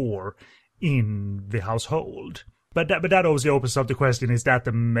a core in the household. But that obviously opens up the question, is that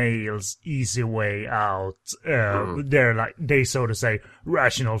the male's easy way out? They so to say,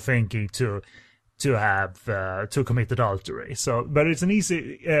 rational thinking to commit adultery. So, but it's an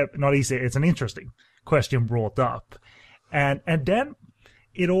it's an interesting question brought up. And then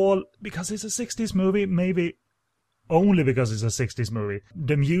it all, because it's a 60s movie, maybe only because it's a 60s movie,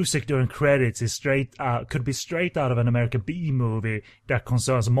 the music during credits is could be straight out of an American B movie that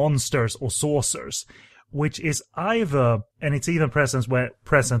concerns monsters or saucers, which is either, and it's even present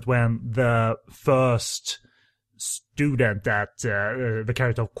when the first student that the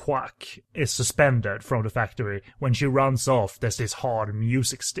character of Quack is suspended from the factory. When she runs off, there's this hard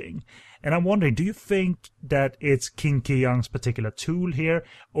music sting. And I'm wondering, do you think that it's Kim Ki-young's particular tool here,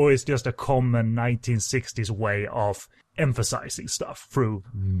 or is just a common 1960s way of emphasizing stuff through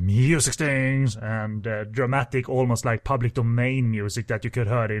music stings and dramatic, almost like public domain music that you could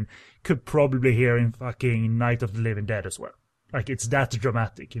probably hear in fucking Night of the Living Dead as well? Like, it's that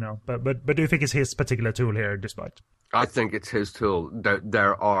dramatic, you know. But do you think it's his particular tool here, despite? I think it's his tool.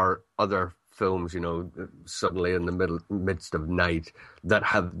 There are other films, you know, suddenly in the midst of night that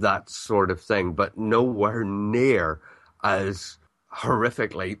have that sort of thing, but nowhere near as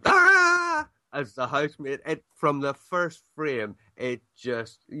horrifically as The Housemaid. From the first frame,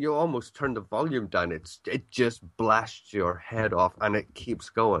 you almost turn the volume down. It just blasts your head off, and it keeps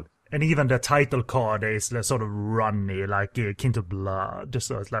going. And even the title card is sort of runny, like akin to blood.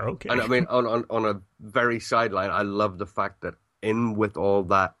 So it's like, okay. And I mean, on a very sideline, I love the fact that in with all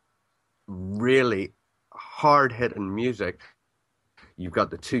that really hard-hitting music, you've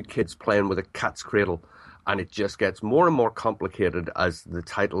got the two kids playing with a cat's cradle, and it just gets more and more complicated as the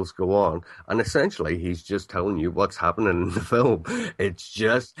titles go on. And essentially, he's just telling you what's happening in the film.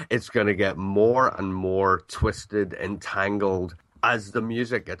 It's going to get more and more twisted, entangled, as the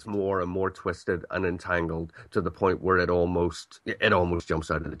music gets more and more twisted and entangled to the point where it almost jumps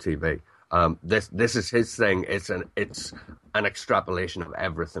out of the TV. This is his thing. It's an extrapolation of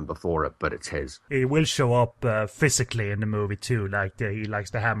everything before it, but it's his. It will show up physically in the movie too. Like he likes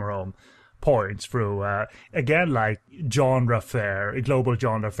to hammer home points through, again, like genre fare, a global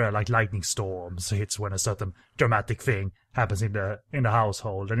genre fare, like lightning storms hits when a certain dramatic thing happens in the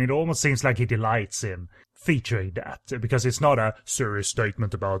household. And it almost seems like he delights in featuring that, because it's not a serious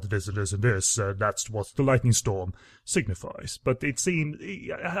statement about this and this and this. That's what the lightning storm signifies. But it seems,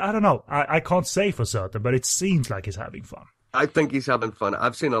 I don't know, I can't say for certain, but it seems like he's having fun. I think he's having fun.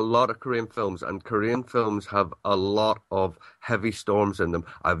 I've seen a lot of Korean films, and Korean films have a lot of heavy storms in them.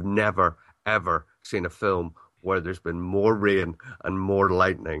 I've never, ever seen a film where there's been more rain and more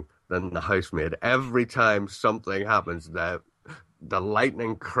lightning than The Housemaid. Every time something happens, the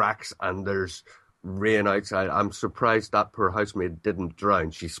lightning cracks and there's rain outside. I'm surprised that poor housemaid didn't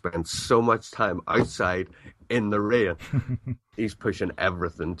drown. She spent so much time outside in the rain. He's pushing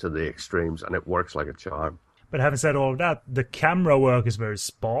everything to the extremes, and it works like a charm. But having said all of that, the camera work is very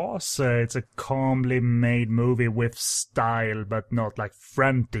sparse. It's a calmly made movie with style, but not like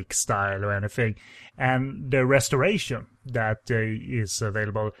frantic style or anything. And the restoration that is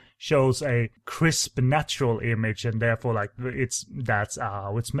available shows a crisp, natural image, and therefore, like, that's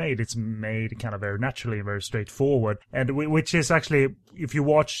how it's made. It's made kind of very naturally, very straightforward, and which is actually, if you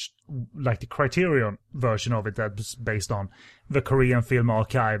watch like the Criterion version of it, that's based on the Korean Film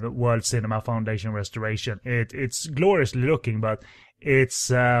Archive World Cinema Foundation restoration, it's gloriously looking, but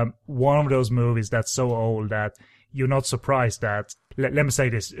it's one of those movies that's so old that you're not surprised that, let me say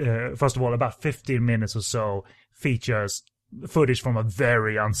this, first of all, about 15 minutes or so features footage from a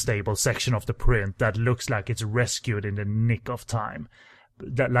very unstable section of the print that looks like it's rescued in the nick of time.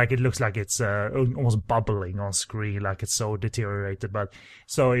 That, like, it looks like it's almost bubbling on screen, like it's so deteriorated. But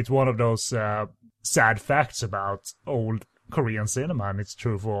so it's one of those sad facts about old Korean cinema, and it's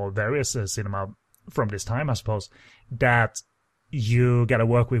true for various cinema from this time, I suppose, that you gotta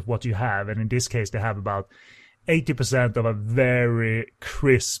work with what you have. And in this case, they have about 80% of a very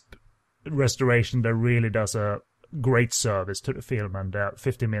crisp restoration that really does a great service to the film, and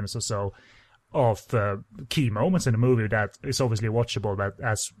 50 minutes or so of key moments in the movie that is obviously watchable. But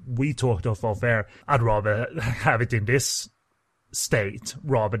as we talked of off air, I'd rather have it in this state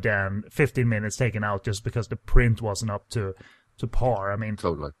rather than 15 minutes taken out just because the print wasn't up to par. I mean,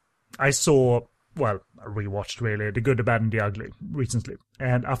 totally. I rewatched really The Good, the Bad, and the Ugly recently,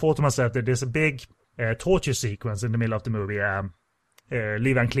 and I thought to myself that there's a big torture sequence in the middle of the movie.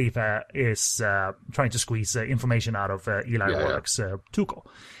 Lee Van Cleef is trying to squeeze information out of Eli Wallach's Tuco.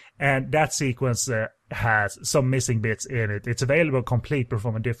 And that sequence has some missing bits in it. It's available complete, but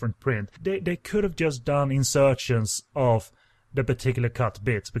from a different print. They could have just done insertions of the particular cut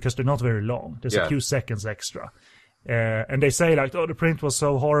bits, because they're not very long. There's a few seconds extra. And they say, like, oh, the print was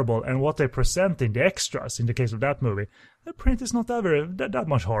so horrible. And what they present in the extras, in the case of that movie, the print is not that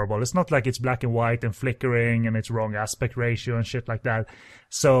much horrible. It's not like it's black and white and flickering and it's wrong aspect ratio and shit like that.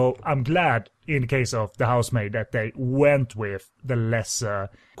 So I'm glad, in the case of The Housemaid, that they went with the lesser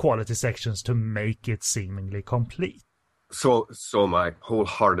quality sections to make it seemingly complete. So am I,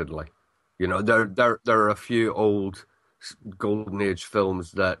 wholeheartedly. You know, there are a few old Golden Age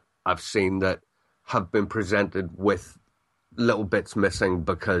films that I've seen that have been presented with little bits missing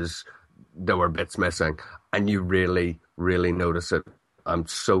because there were bits missing, and you really, really notice it. I'm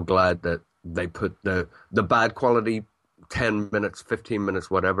so glad that they put the bad quality 10 minutes, 15 minutes,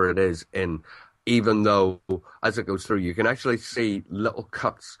 whatever it is, in, even though as it goes through, you can actually see little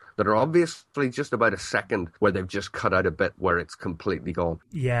cuts that are obviously just about a second where they've just cut out a bit where it's completely gone.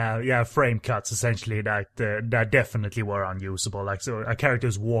 Yeah, frame cuts essentially that definitely were unusable. Like, so a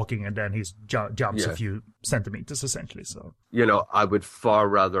character's walking and then he jumps a few centimeters essentially. So, you know, I would far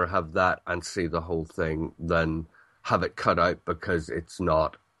rather have that and see the whole thing than have it cut out because it's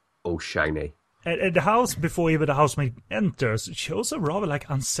not shiny. And the house, before even the housemaid enters, shows a rather like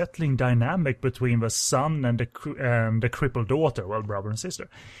unsettling dynamic between the son and the crippled daughter, well, brother and sister.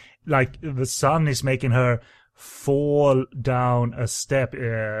 Like, the son is making her fall down a step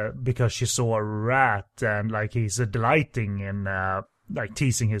because she saw a rat, and like he's delighting in like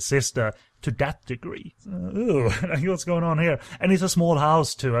teasing his sister to that degree. Like, what's going on here? And it's a small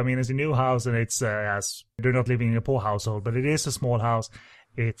house too. I mean, it's a new house, and it's as they're not living in a poor household, but it is a small house.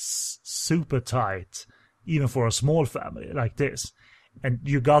 It's super tight, even for a small family like this. And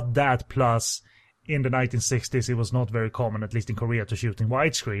you got that, plus in the 1960s, it was not very common, at least in Korea, to shoot in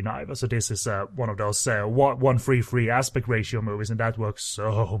widescreen either. So this is one of those 1:3:3 aspect ratio movies, and that works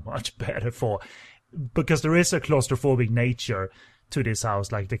so much better because there is a claustrophobic nature to this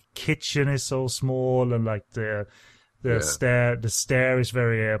house. Like, the kitchen is so small, and like the stair is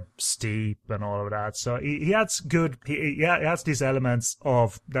very steep and all of that. So he has he has these elements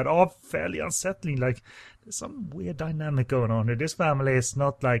of that are fairly unsettling. Like, there's some weird dynamic going on here. This family is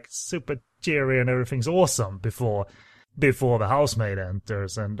not like super cheery and everything's awesome before the housemaid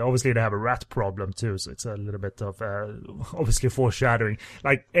enters, and obviously they have a rat problem too, so it's a little bit of obviously foreshadowing.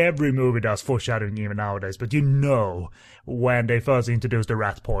 Like every movie does foreshadowing even nowadays, but you know when they first introduce the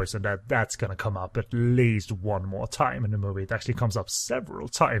rat poison that's gonna come up at least one more time in the movie. It actually comes up several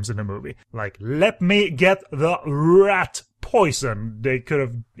times in the movie. Like, let me get the rat poison. They could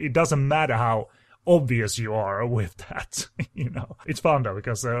have, it doesn't matter how obvious you are with that. It's fun though,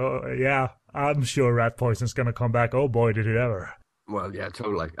 because yeah, I'm sure rat poison's gonna come back. Oh boy, did it ever. Well, yeah,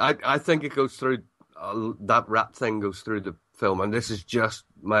 totally. I think it goes through, that rat thing goes through the film, and this is just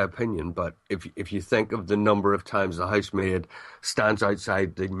my opinion, but if you think of the number of times the housemaid stands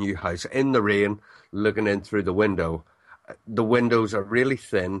outside the new house in the rain looking in through the window, the windows are really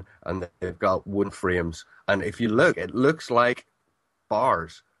thin and they've got wooden frames, and if you look, it looks like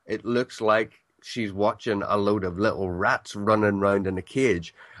bars. It looks like she's watching a load of little rats running around in a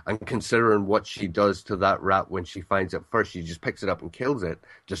cage. And considering what she does to that rat when she finds it first, she just picks it up and kills it,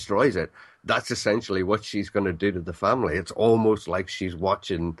 destroys it. That's essentially what she's going to do to the family. It's almost like she's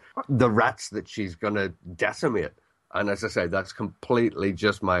watching the rats that she's going to decimate. And as I say, that's completely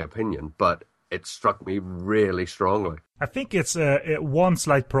just my opinion, but it struck me really strongly. I think it's one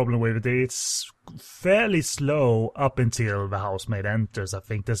slight problem with it. It's fairly slow up until the housemaid enters. I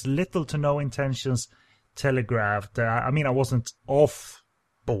think there's little to no intentions telegraphed. I wasn't off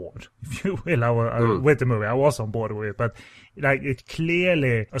board, if you will, with the movie. I was on board with it, but like it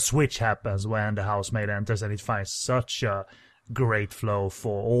clearly a switch happens when the housemaid enters, and it finds such a great flow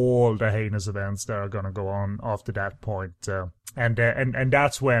for all the heinous events that are going to go on after that point. And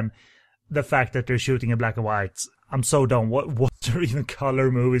that's when the fact that they're shooting in black and white, I'm so done. What are even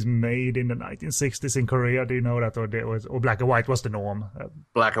color movies made in the 1960s in Korea? Do you know that, or black and white was the norm?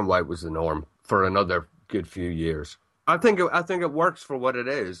 Black and white was the norm for another good few years. I think it works for what it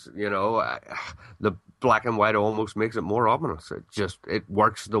is. The black and white almost makes it more ominous. It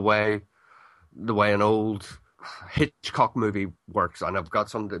works the way an old Hitchcock movie works, and I've got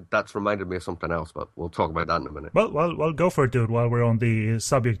something that's reminded me of something else, but we'll talk about that in a minute. Well, go for it, dude. While we're on the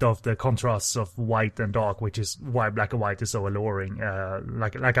subject of the contrasts of white and dark, which is why black and white is so alluring.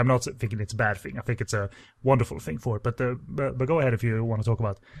 Like I'm not thinking it's a bad thing. I think it's a wonderful thing for it. But go ahead if you want to talk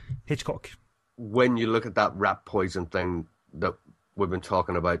about Hitchcock. When you look at that rat poison thing that we've been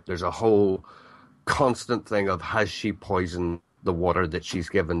talking about, there's a whole constant thing of, has she poisoned the water that she's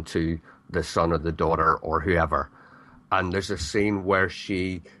given to the son or the daughter or whoever? And there's a scene where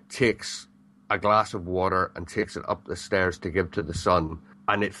she takes a glass of water and takes it up the stairs to give to the son,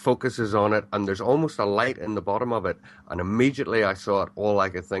 and it focuses on it, and there's almost a light in the bottom of it, and immediately I saw it, all I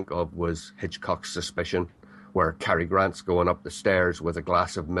could think of was Hitchcock's Suspicion, where Cary Grant's going up the stairs with a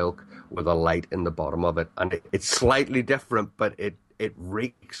glass of milk with a light in the bottom of it. And it's slightly different, but it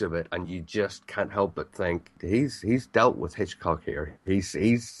reeks of it, and you just can't help but think he's dealt with Hitchcock here.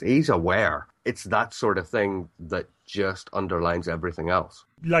 He's aware. It's that sort of thing that just underlines everything else.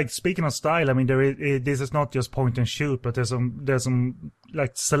 Like, speaking of style, I mean, this is not just point and shoot, but there's some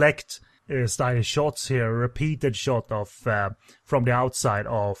like select style shots here, a repeated shot of from the outside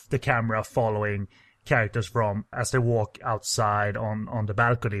of the camera following characters from as they walk outside on the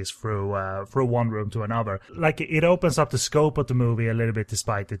balconies through one room to another. Like, it opens up the scope of the movie a little bit,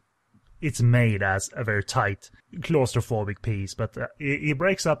 despite it's made as a very tight claustrophobic piece, but it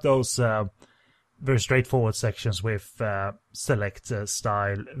breaks up those very straightforward sections with select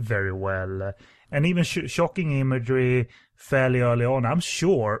style very well, and even shocking imagery fairly early on. I'm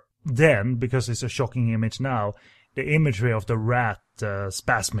sure then, because it's a shocking image now, the imagery of the rat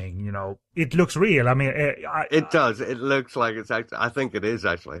spasming, it looks real. I mean, it does. It looks like it's actually, I think it is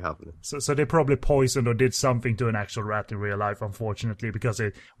actually happening. So they probably poisoned or did something to an actual rat in real life, unfortunately, because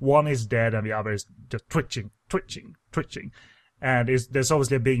one is dead and the other is just twitching. And there's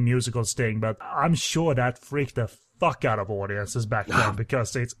obviously a big musical sting, but I'm sure that freaked the fuck out of audiences back then,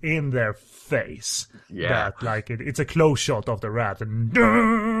 because it's in their face. Yeah. That, like, it's a close shot of the rat, and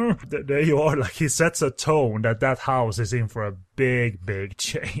there you are. Like, he sets a tone that house is in for a big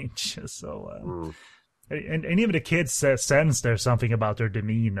change. So, and even the kids sense there's something about their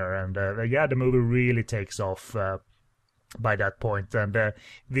demeanor, and the movie really takes off by that point. And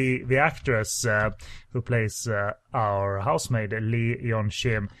the actress who plays our housemaid, Lee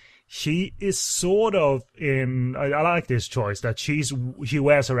Yeon-shim, she is sort of in. I like this choice that she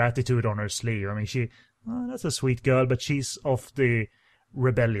wears her attitude on her sleeve. I mean, that's a sweet girl, but she's of the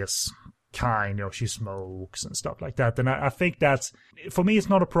rebellious kind. She smokes and stuff like that. And I think that's, for me, it's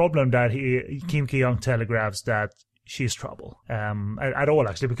not a problem that Kim Ki-young telegraphs that she's trouble at all,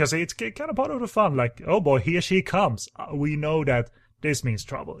 actually, because it's kind of part of the fun. Like, oh boy, here she comes. We know that this means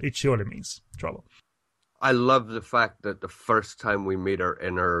trouble. It surely means trouble. I love the fact that the first time we meet her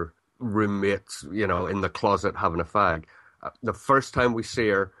in her roommate's, in the closet having a fag, the first time we see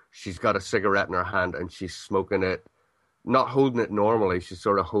her, she's got a cigarette in her hand and she's smoking it, not holding it normally, she's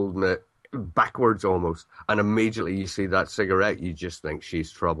sort of holding it backwards almost. And immediately you see that cigarette, you just think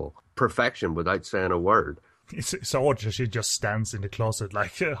she's trouble. Perfection without saying a word. It's odd that she just stands in the closet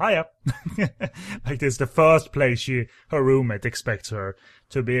like, hiya. Like this is the first place her roommate expects her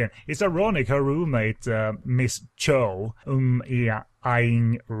to be in. It's ironic, her roommate, Miss Cho,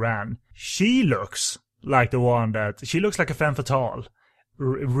 Aing Ran, she looks like she looks like a femme fatale.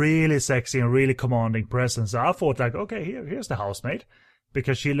 Really sexy and really commanding presence. So I thought like, okay, here's the housemaid.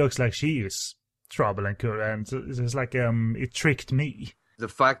 Because she looks like she is trouble and cool. And it's like, it tricked me. The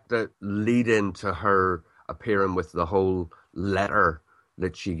fact that lead into her appearing with the whole letter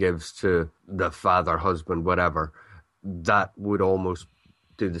that she gives to the father, husband, whatever, that would almost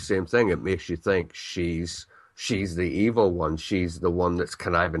do the same thing. It makes you think she's the evil one. She's the one that's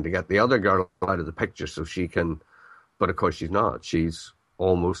conniving to get the other girl out of the picture so she can, but of course she's not. She's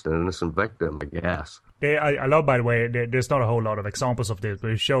almost an innocent victim, I guess. I love, by the way, there's not a whole lot of examples of this,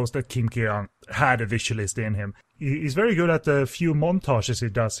 but it shows that Kim Ki-young had a visualist in him. He's very good at the few montages he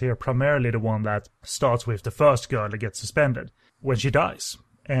does here, primarily the one that starts with the first girl that gets suspended when she dies.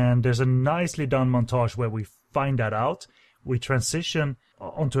 And there's a nicely done montage where we find that out. We transition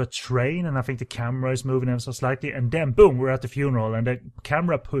onto a train, and I think the camera is moving ever so slightly, and then, boom, we're at the funeral, and the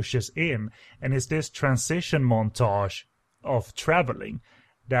camera pushes in, and it's this transition montage of traveling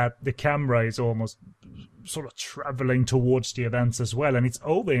that the camera is almost sort of traveling towards the events as well, and it's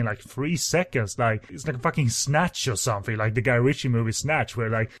over in like 3 seconds. Like it's like a fucking Snatch or something, like the Guy Ritchie movie Snatch, where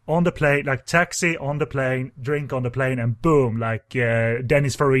like on the plane, like taxi on the plane, drink on the plane, and boom, like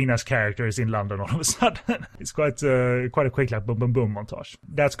Dennis Farina's character is in London all of a sudden. It's quite a quick like boom boom boom montage.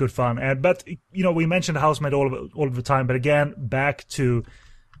 That's good fun. But we mentioned the housemaid all of the time, but again, back to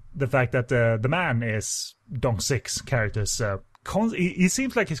the fact that the man is Dong-sik's character's he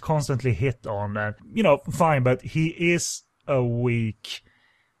seems like he's constantly hit on, fine, but he is a weak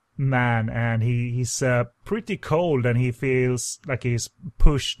man, and he's pretty cold, and he feels like he's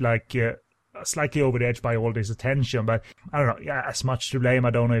pushed like slightly over the edge by all this attention. But I don't know, as much to blame,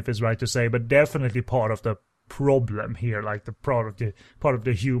 I don't know if it's right to say, but definitely part of the problem here, like the part of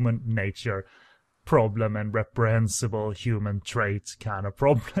the human nature problem and reprehensible human trait kind of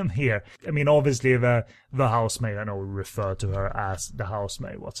problem here. I mean, obviously the housemaid, I know we refer to her as the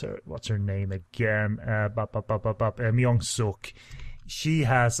housemaid. What's her name again? Myung-suk. She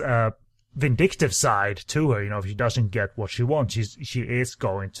has a vindictive side to her. If she doesn't get what she wants, she is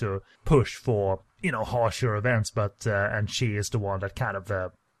going to push for harsher events. But and she is the one that kind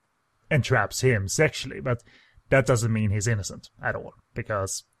of entraps him sexually. But that doesn't mean he's innocent at all,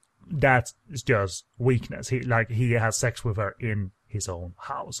 because that is just weakness. He has sex with her in his own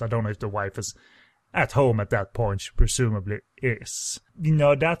house. I don't know if the wife is at home at that point. She presumably is.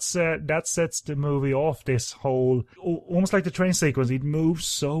 That sets the movie off. This whole almost like the train sequence. It moves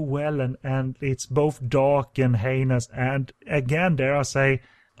so well, and it's both dark and heinous, and again, dare I say,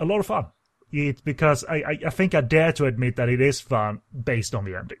 a lot of fun. Because I think I dare to admit that it is fun based on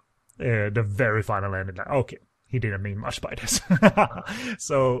the ending, the very final ending. Like, okay, he didn't mean much by this.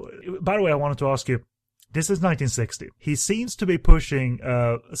 So, by the way, I wanted to ask you, this is 1960. He seems to be pushing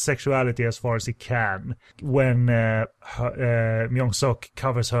sexuality as far as he can when Myung-suk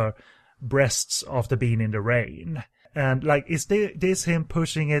covers her breasts after being in the rain. And, is this him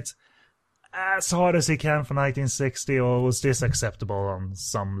pushing it as hard as he can for 1960, or was this acceptable on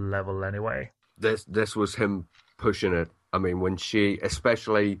some level anyway? This was him pushing it. I mean, when she,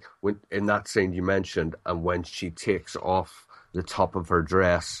 especially when in that scene you mentioned, and when she takes off the top of her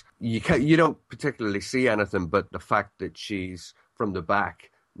dress, you don't particularly see anything, but the fact that she's from the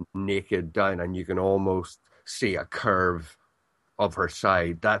back naked down, and you can almost see a curve of her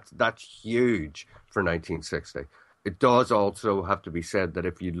side. That's huge for 1960. It does also have to be said that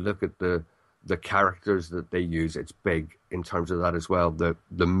if you look at the characters that they use, it's big in terms of that as well.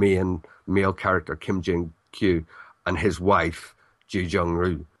 The main male character, Kim Jin-kyu, and his wife, Ju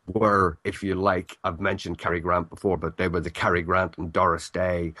Jung-ru, were, if you like, I've mentioned Cary Grant before, but they were the Cary Grant and Doris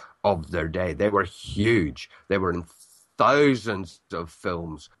Day of their day. They were huge. They were in thousands of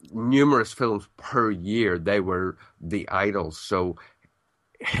films, numerous films per year. They were the idols. So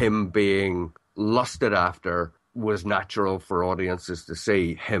him being lusted after was natural for audiences to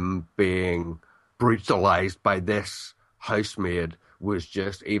see. Him being brutalized by this housemaid was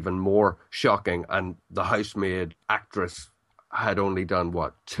just even more shocking. And the housemaid actress had only done,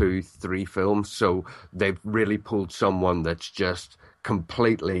 2-3 films? So they've really pulled someone that's just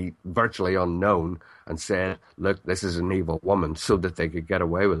completely, virtually unknown and said, "Look, this is an evil woman," so that they could get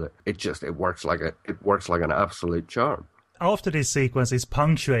away with it. It works like an absolute charm. After this sequence is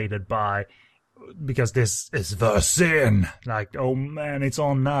punctuated by, because this is the sin, like, oh man, it's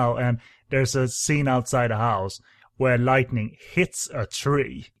on now, and there's a scene outside the house where lightning hits a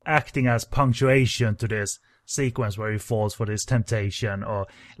tree, acting as punctuation to this sequence where he falls for this temptation, or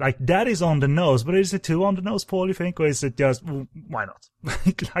like that is on the nose. But is it too on the nose, Paul, you think, or is it just why not?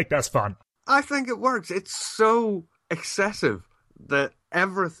 Like, that's fun. I think it works. It's so excessive that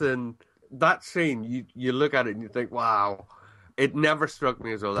everything, that scene, you look at it and you think, wow. It never struck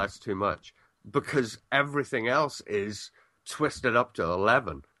me as, oh, that's too much, because everything else is twisted up to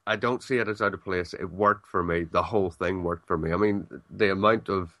 11. I don't see it as out of place. It worked for me. The whole thing worked for me. I mean, the amount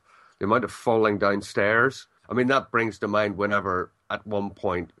of falling downstairs. I mean, that brings to mind whenever at one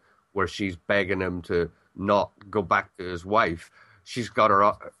point where she's begging him to not go back to his wife, she's got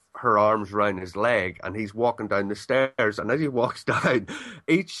her arms around his leg and he's walking down the stairs, and as he walks down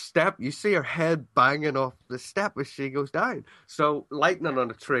each step you see her head banging off the step as she goes down. So lightning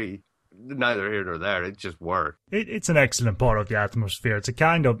on a tree, neither here nor there, it just worked. It's an excellent part of the atmosphere. It's a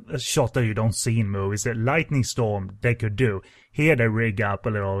kind of a shot that you don't see in movies. A lightning storm they could do. Here they rig up a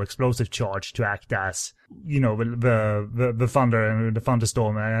little explosive charge to act as, you know, the thunder and the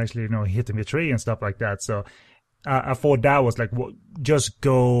thunderstorm, and actually, you know, hitting the tree and stuff like that. So I thought that was like, just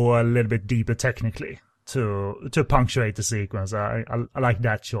go a little bit deeper technically to punctuate the sequence. I like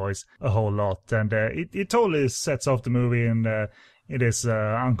that choice a whole lot, and it totally sets off the movie in it is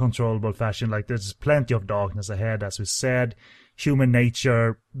uncontrollable fashion. Like, there's plenty of darkness ahead, as we said, human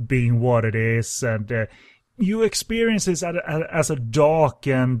nature being what it is, and you experience this as a dark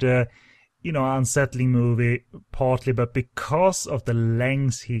and unsettling movie, partly, but because of the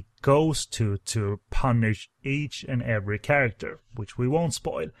lengths he goes to punish each and every character, which we won't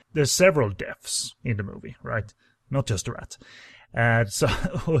spoil. There's several deaths in the movie, right? Not just a rat. And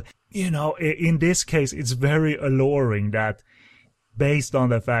so, in this case, it's very alluring that, based on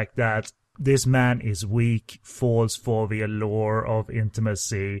the fact that this man is weak, falls for the allure of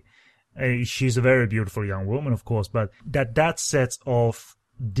intimacy. She's a very beautiful young woman, of course, but that sets off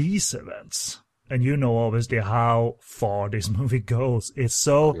these events. And you know, obviously, how far this movie goes. It's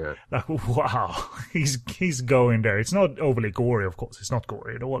so, like, wow, he's going there. It's not overly gory, of course. It's not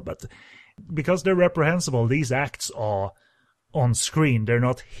gory at all. But because they're reprehensible, these acts are on screen. They're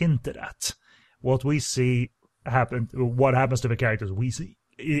not hinted at. What we see what happens to the characters we see.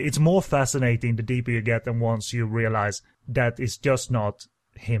 It's more fascinating the deeper you get, and once you realize that it's just not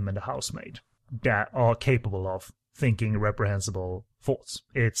him and the housemaid that are capable of thinking reprehensible thoughts.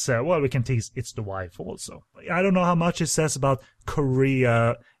 It's, we can tease, it's the wife also. I don't know how much it says about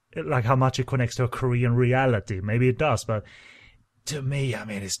Korea, like how much it connects to a Korean reality. Maybe it does, but to me, I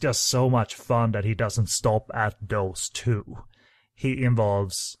mean, it's just so much fun that he doesn't stop at those two. He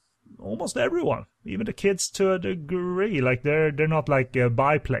involves almost everyone, even the kids to a degree. Like, they're not like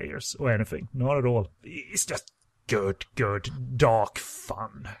by players or anything. Not at all. It's just good, dark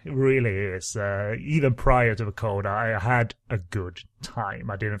fun. It really is. Even prior to the coda, I had a good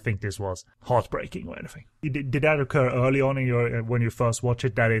time. I didn't think this was heartbreaking or anything. Did that occur early on in when you first watched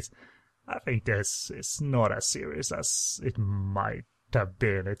it? I think this is not as serious as it might have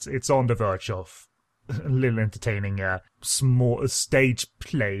been. It's on the verge of a little entertaining, small stage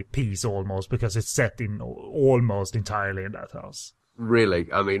play piece almost, because it's set in almost entirely in that house.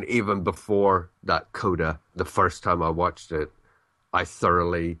 Really, I mean, even before that coda, the first time I watched it, I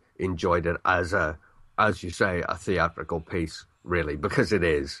thoroughly enjoyed it as you say, a theatrical piece, really, because it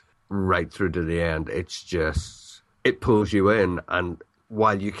is right through to the end. It's just, it pulls you in, and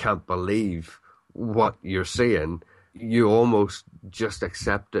while you can't believe what you're seeing, you almost just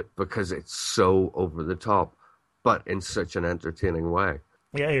accept it because it's so over the top, but in such an entertaining way.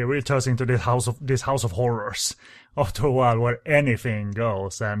 Yeah, it really turns into this house of horrors after a while, where anything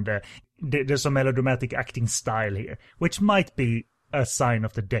goes, and there's a melodramatic acting style here, which might be a sign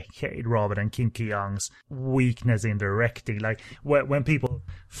of the decade rather than Kim Ki-young's weakness in directing. Like, when people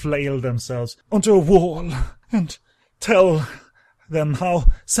flail themselves onto a wall and tell them how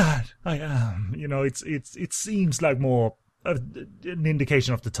sad I am, it seems like more an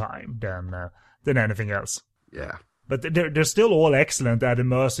indication of the time than anything else. Yeah. But they're still all excellent at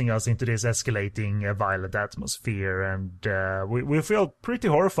immersing us into this escalating violent atmosphere, and we feel pretty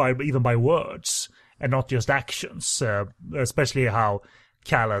horrified even by words and not just actions, especially how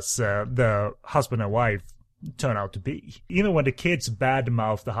callous the husband and wife turn out to be. Even when the kids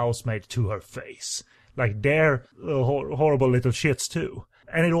badmouth the housemaid to her face, like they're horrible little shits too.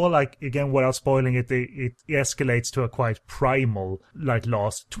 And it all, like, again, without spoiling it, it escalates to a quite primal, like,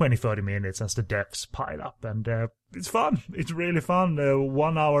 last 20-30 minutes as the deaths pile up. And it's fun. It's really fun.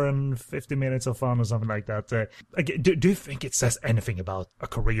 1 hour and 50 minutes of fun or something like that. Again, do you think it says anything about a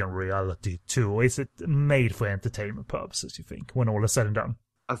Korean reality too? Or is it made for entertainment purposes, you think, when all is said and done?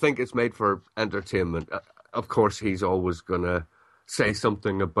 I think it's made for entertainment. Of course, he's always going to say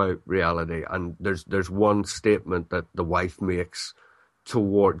something about reality. And there's one statement that the wife makes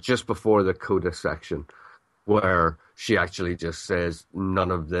just before the coda section, where she actually just says, none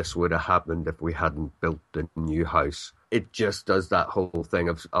of this would have happened if we hadn't built the new house. It just does that whole thing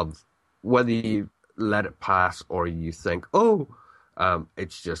of whether you let it pass or you think,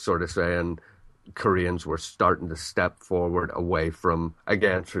 it's just sort of saying Koreans were starting to step forward away from,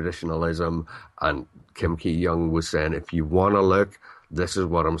 again, traditionalism. And Kim Ki-young was saying, if you want to look, this is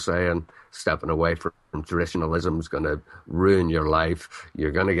what I'm saying. Stepping away from traditionalism is going to ruin your life.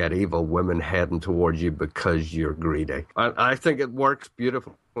 You're going to get evil women heading towards you because you're greedy. And I think it works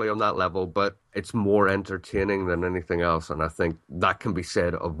beautifully on that level, but it's more entertaining than anything else. And I think that can be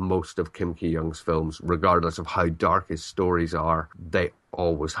said of most of Kim Ki-young's films, regardless of how dark his stories are. They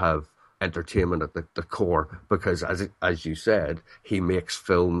always have entertainment at the core, because as you said, he makes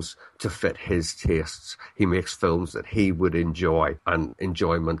films to fit his tastes. He makes films that he would enjoy, and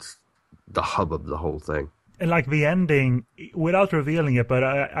enjoyment's the hub of the whole thing. And like the ending, without revealing it, but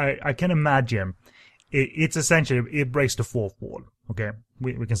I can imagine it's essentially, it breaks the fourth wall. Okay,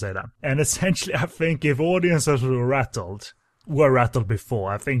 we can say that. And essentially, I think if audiences were rattled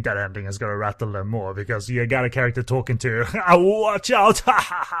before, I think that ending is going to rattle them more, because you got a character talking to, watch out,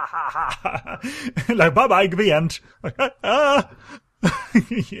 like, bye-bye, the end.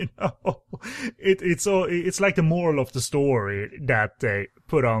 You know, it's like the moral of the story that they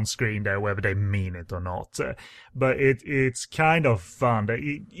put on screen there, whether they mean it or not. But it's kind of fun.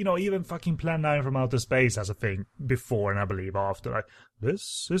 You know, even fucking Plan 9 from Outer Space has a thing before and I believe after. Like,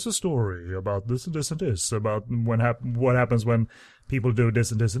 this is a story about this and this and this, about what happens when people do this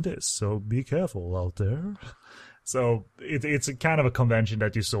and this and this. So be careful out there. So it's a kind of a convention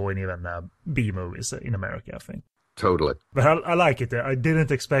that you saw in even B movies in America, I think. Totally. But I like it. I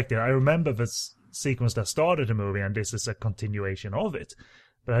didn't expect it. I remember this sequence that started the movie, and this is a continuation of it.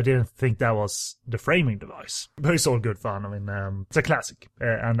 But I didn't think that was the framing device. But it's all good fun. I mean, it's a classic.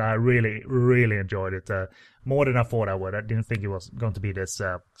 And I really, really enjoyed it. More than I thought I would. I didn't think it was going to be this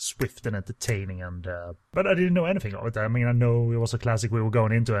swift and entertaining. But I didn't know anything of it. I mean, I know it was a classic we were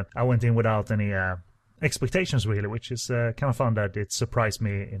going into, and I went in without any expectations, really, which is kind of fun that it surprised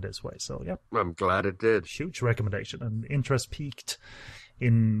me in this way. So, yeah. I'm glad it did. Huge recommendation. And interest peaked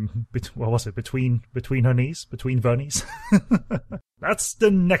in, what was it, between her knees? Between her knees? That's the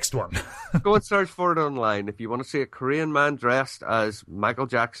next one. Go and search for it online. If you want to see a Korean man dressed as Michael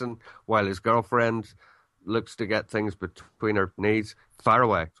Jackson while his girlfriend looks to get things between her knees, far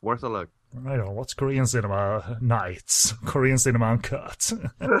away. It's worth a look. I don't know. What's Korean cinema nights? Korean cinema uncut.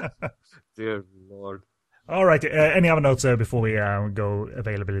 Dear Lord. All right. Any other notes before we go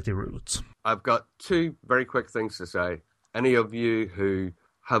availability routes? I've got two very quick things to say. Any of you who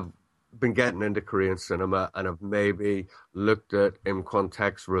have been getting into Korean cinema and have maybe looked at In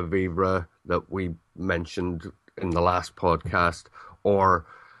Context Revivra that we mentioned in the last podcast, or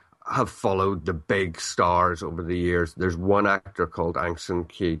have followed the big stars over the years, there's one actor called Ang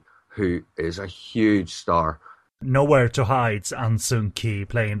Seung-ki who is a huge star. Nowhere to Hide's An Seung-ki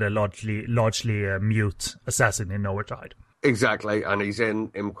playing the largely mute assassin in Nowhere to Hide. Exactly, and he's in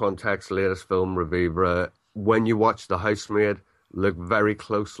Context's latest film, Revivra. When you watch The Housemaid, look very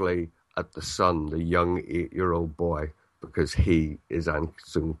closely at the son, the young 8-year-old boy, because he is Ang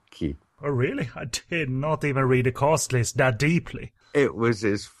Seung-ki. Oh, really? I did not even read the cast list that deeply. It was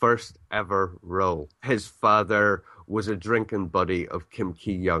his first ever role. His father was a drinking buddy of Kim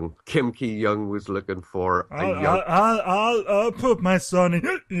Ki-young. Kim Ki-young was looking for I'll put my son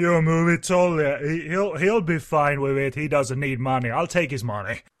in your movie, totally. He'll be fine with it. He doesn't need money. I'll take his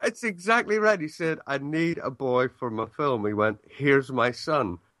money. It's exactly right. He said, I need a boy for my film. He went, here's my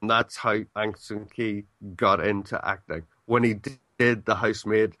son. And that's how Ang Seung-ki got into acting. When he did The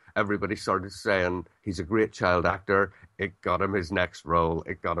Housemaid, everybody started saying he's a great child actor. It got him his next role.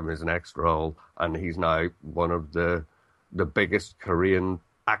 And he's now one of the biggest Korean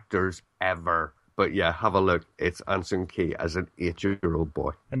actors ever. But yeah, have a look. It's An Seung-ki as an 8-year-old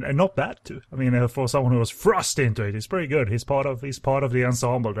boy. And not bad too. I mean, for someone who was thrust into it, he's pretty good. He's part of the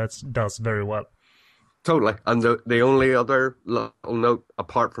ensemble that does very well. Totally. And the only other little note,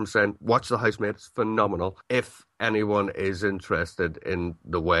 apart from saying, watch The Housemaid, it's phenomenal. If anyone is interested in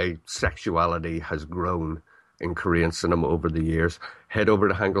the way sexuality has grown in Korean cinema over the years. Head over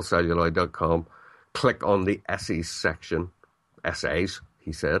to hangulcelluloid.com, click on the essays section, essays,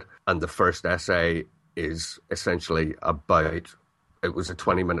 he said, and the first essay is essentially about, it was a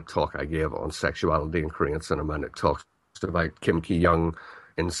 20-minute talk I gave on sexuality in Korean cinema, and it talks about Kim Ki-young,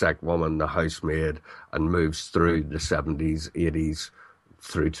 Insect Woman, The Housemaid, and moves through the 70s, 80s,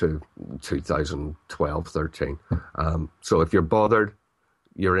 through to 2012, 13. So if you're bothered,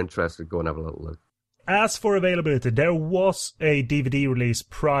 you're interested, go and have a little look. As for availability, there was a DVD release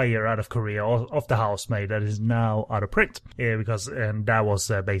prior out of Korea of The Housemaid that is now out of print, and that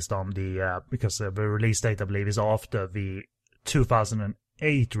was based on because the release date, I believe, is after the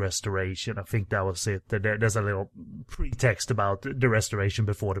 2008 restoration. I think that was it. There's a little pretext about the restoration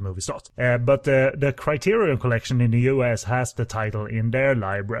before the movie starts. But the Criterion Collection in the US has the title in their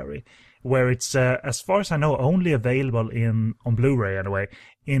library, where it's, as far as I know, only available on Blu-ray anyway,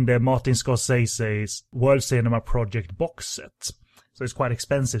 in the Martin Scorsese's World Cinema Project box set. So it's quite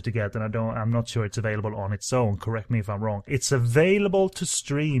expensive to get, and I'm not sure it's available on its own. Correct me if I'm wrong. It's available to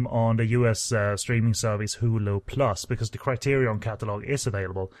stream on the US streaming service Hulu Plus, because the Criterion catalog is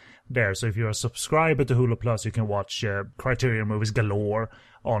available there. So if you're a subscriber to Hulu Plus, you can watch Criterion movies galore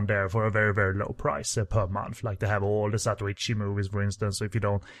on there for a very, very low price per month. Like they have all the Satoichi movies, for instance. So if you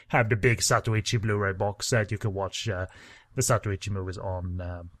don't have the big Satoichi Blu-ray box set, you can watch the Satoichi movies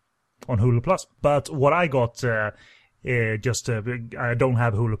on Hulu Plus. But what I got... I don't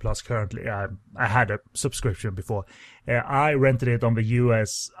have Hulu Plus currently. I had a subscription before. I rented it on the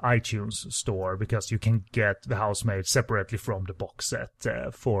US iTunes store, because you can get The Housemaid separately from the box set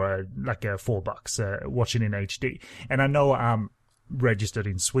for like $4 watching in HD. And I know I'm registered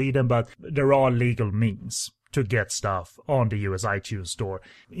in Sweden, but there are legal means to get stuff on the US iTunes store.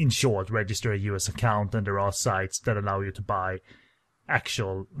 In short, register a US account, and there are sites that allow you to buy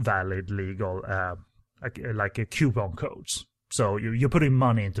actual valid legal like coupon codes. So you're putting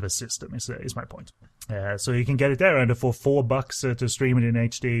money into the system is my point. So you can get it there, and for $4 to stream it in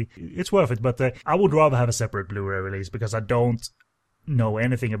HD, it's worth it. But I would rather have a separate Blu-ray release, because I don't know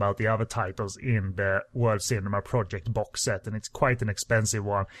anything about the other titles in the World Cinema Project box set, and it's quite an expensive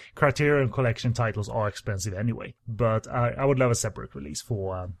one. Criterion Collection titles are expensive anyway, but I would love a separate release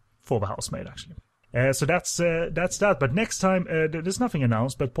for The Housemaid, actually. So that's that. But next time, there's nothing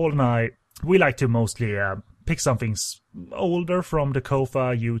announced, but Paul and I, we like to mostly pick something older from the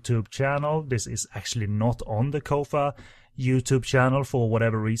Kofa YouTube channel. This is actually not on the Kofa YouTube channel for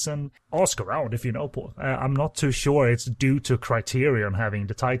whatever reason. Ask around if you know, Paul. I'm not too sure it's due to Criterion having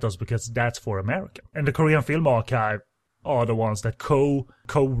the titles, because that's for America. And the Korean Film Archive are the ones that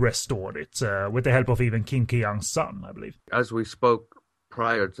co-restored it, with the help of even Kim Ki-young's son, I believe. As we spoke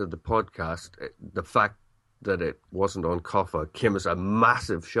prior to the podcast, the fact that it wasn't on Kofa came as a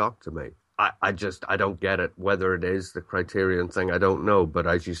massive shock to me. I don't get it. Whether it is the Criterion thing, I don't know. But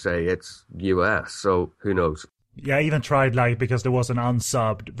as you say, it's US, so who knows? Yeah, I even tried, because there was an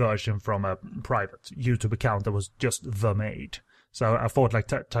unsubbed version from a private YouTube account that was just The Maid. So I thought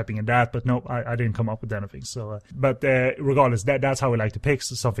typing in that, but no, I didn't come up with anything. So, but regardless, that's how we like to pick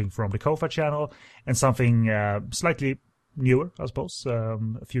something from the Kofa channel, and something slightly newer, I suppose, a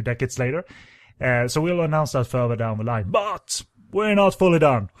few decades later. So we'll announce that further down the line. But we're not fully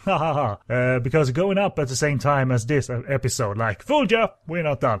done. Because going up at the same time as this episode, fooled ya, we're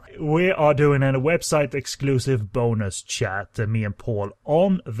not done. We are doing a website-exclusive bonus chat, me and Paul,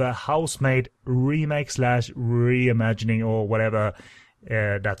 on The Housemaid remake/reimagining, or whatever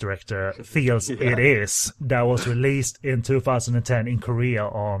that director feels it is, that was released in 2010 in Korea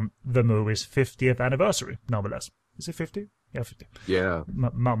on the movie's 50th anniversary, nonetheless. Is it 50? Yeah, 50. Yeah.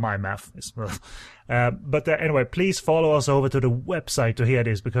 My math is... but anyway, please follow us over to the website to hear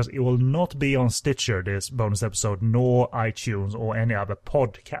this, because it will not be on Stitcher, this bonus episode, nor iTunes or any other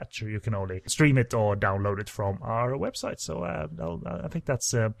podcatcher. You can only stream it or download it from our website. So I think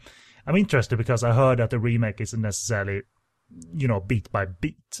that's... I'm interested, because I heard that the remake isn't necessarily, beat by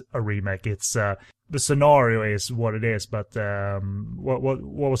beat a remake. It's... the scenario is what it is, but what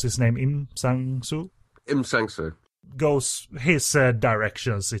was his name? Im Sang-soo? Im Sang-soo. Goes his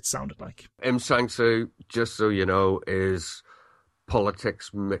directions, it sounded like. Im Sang-soo, just so you know, is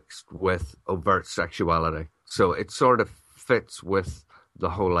politics mixed with overt sexuality. So it sort of fits with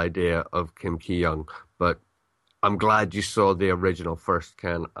the whole idea of Kim Ki-young. But I'm glad you saw the original first,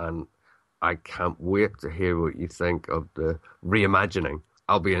 Ken, and I can't wait to hear what you think of the reimagining.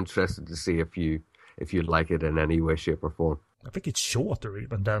 I'll be interested to see if you like it in any way, shape, or form. I think it's shorter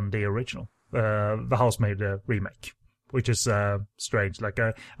even than the original, the Housemaid remake. which is strange. Like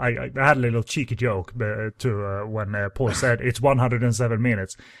I had a little cheeky joke when Paul said it's 107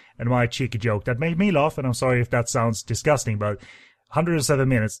 minutes, and my cheeky joke that made me laugh. And I'm sorry if that sounds disgusting, but 107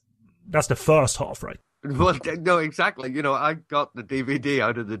 minutes, that's the first half, right? Well, no, exactly. I got the DVD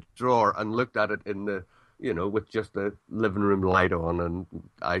out of the drawer and looked at it in the, with just the living room light on, and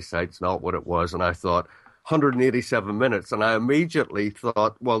eyesight's not what it was. And I thought 187 minutes. And I immediately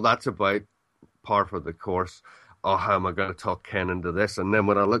thought, well, that's about par for the course. Oh, how am I going to talk Ken into this? And then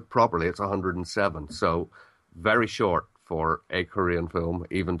when I looked properly, it's 107. So very short for a Korean film,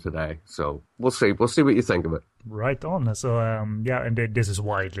 even today. So we'll see. We'll see what you think of it. Right on. So, and this is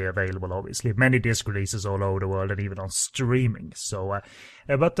widely available, obviously. Many disc releases all over the world and even on streaming. So,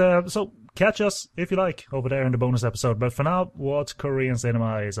 so catch us, if you like, over there in the bonus episode. But for now, What Korean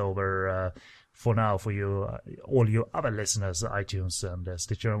Cinema is over for now for you, all you other listeners, iTunes and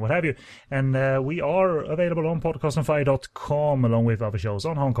Stitcher and what have you. And we are available on podcastonfire.com along with other shows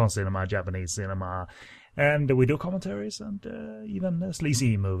on Hong Kong cinema, Japanese cinema, and we do commentaries and even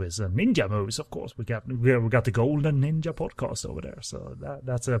sleazy movies and ninja movies, of course. We got the Golden Ninja podcast over there, so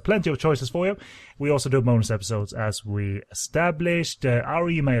that's plenty of choices for you. We also do bonus episodes, as we established. Our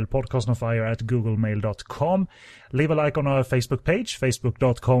email, podcastonfire@googlemail.com. Leave a like on our Facebook page,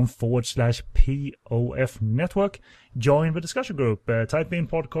 facebook.com/POF Network. Join the discussion group. Type in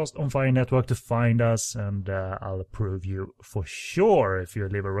Podcast on Fire Network to find us, and I'll approve you for sure if you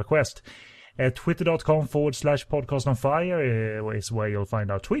leave a request. Twitter.com/Podcast on Fire is where you'll find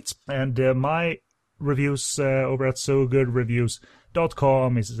our tweets. And my reviews over at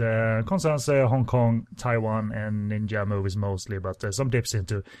SoGoodReviews.com concerns Hong Kong, Taiwan, and ninja movies mostly, but some dips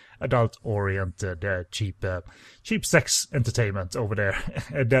into adult-oriented, cheap sex entertainment over there.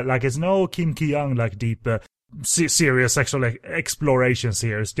 Like, it's no Kim Ki-young, like deep, serious sexual explorations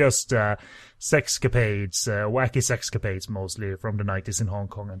here. It's just sexcapades, wacky sexcapades mostly from the 90s in Hong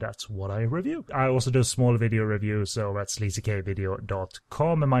Kong, and that's what I review. I also do small video reviews over at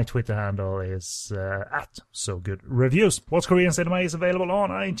sleazykvideo.com, and my Twitter handle is at SoGoodReviews. What's Korean Cinema is available on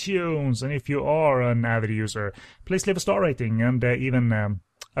iTunes, and if you are an avid user, please leave a star rating and even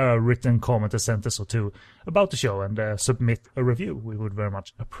a written comment, a sentence or two about the show, and submit a review. We would very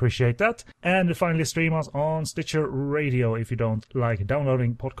much appreciate that. And finally, stream us on Stitcher Radio if you don't like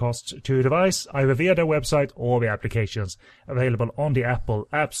downloading podcasts to your device, either via their website or the applications available on the Apple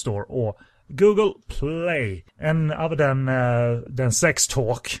App Store or Google Play. And other than sex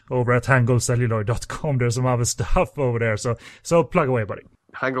talk over at hangulcelluloid.com, there's some other stuff over there. So plug away, buddy.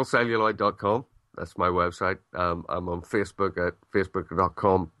 hangulcelluloid.com. That's my website. I'm on Facebook at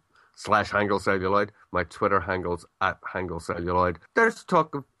facebook.com/hangulcelluloid. My Twitter handle's at hangulcelluloid. There's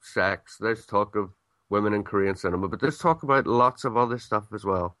talk of sex. There's talk of women in Korean cinema, but there's talk about lots of other stuff as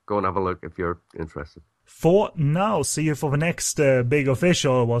well. Go and have a look if you're interested. For now, see you for the next big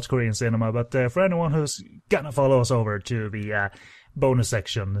official What's Korean Cinema. But for anyone who's gonna follow us over to the bonus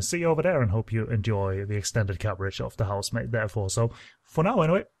section, see you over there, and hope you enjoy the extended coverage of The Housemaid, therefore. So for now,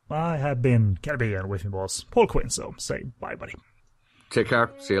 anyway, I have been Kelby, and with me was Paul Quinn, so say bye, buddy. Take care.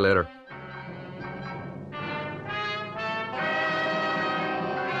 See you later.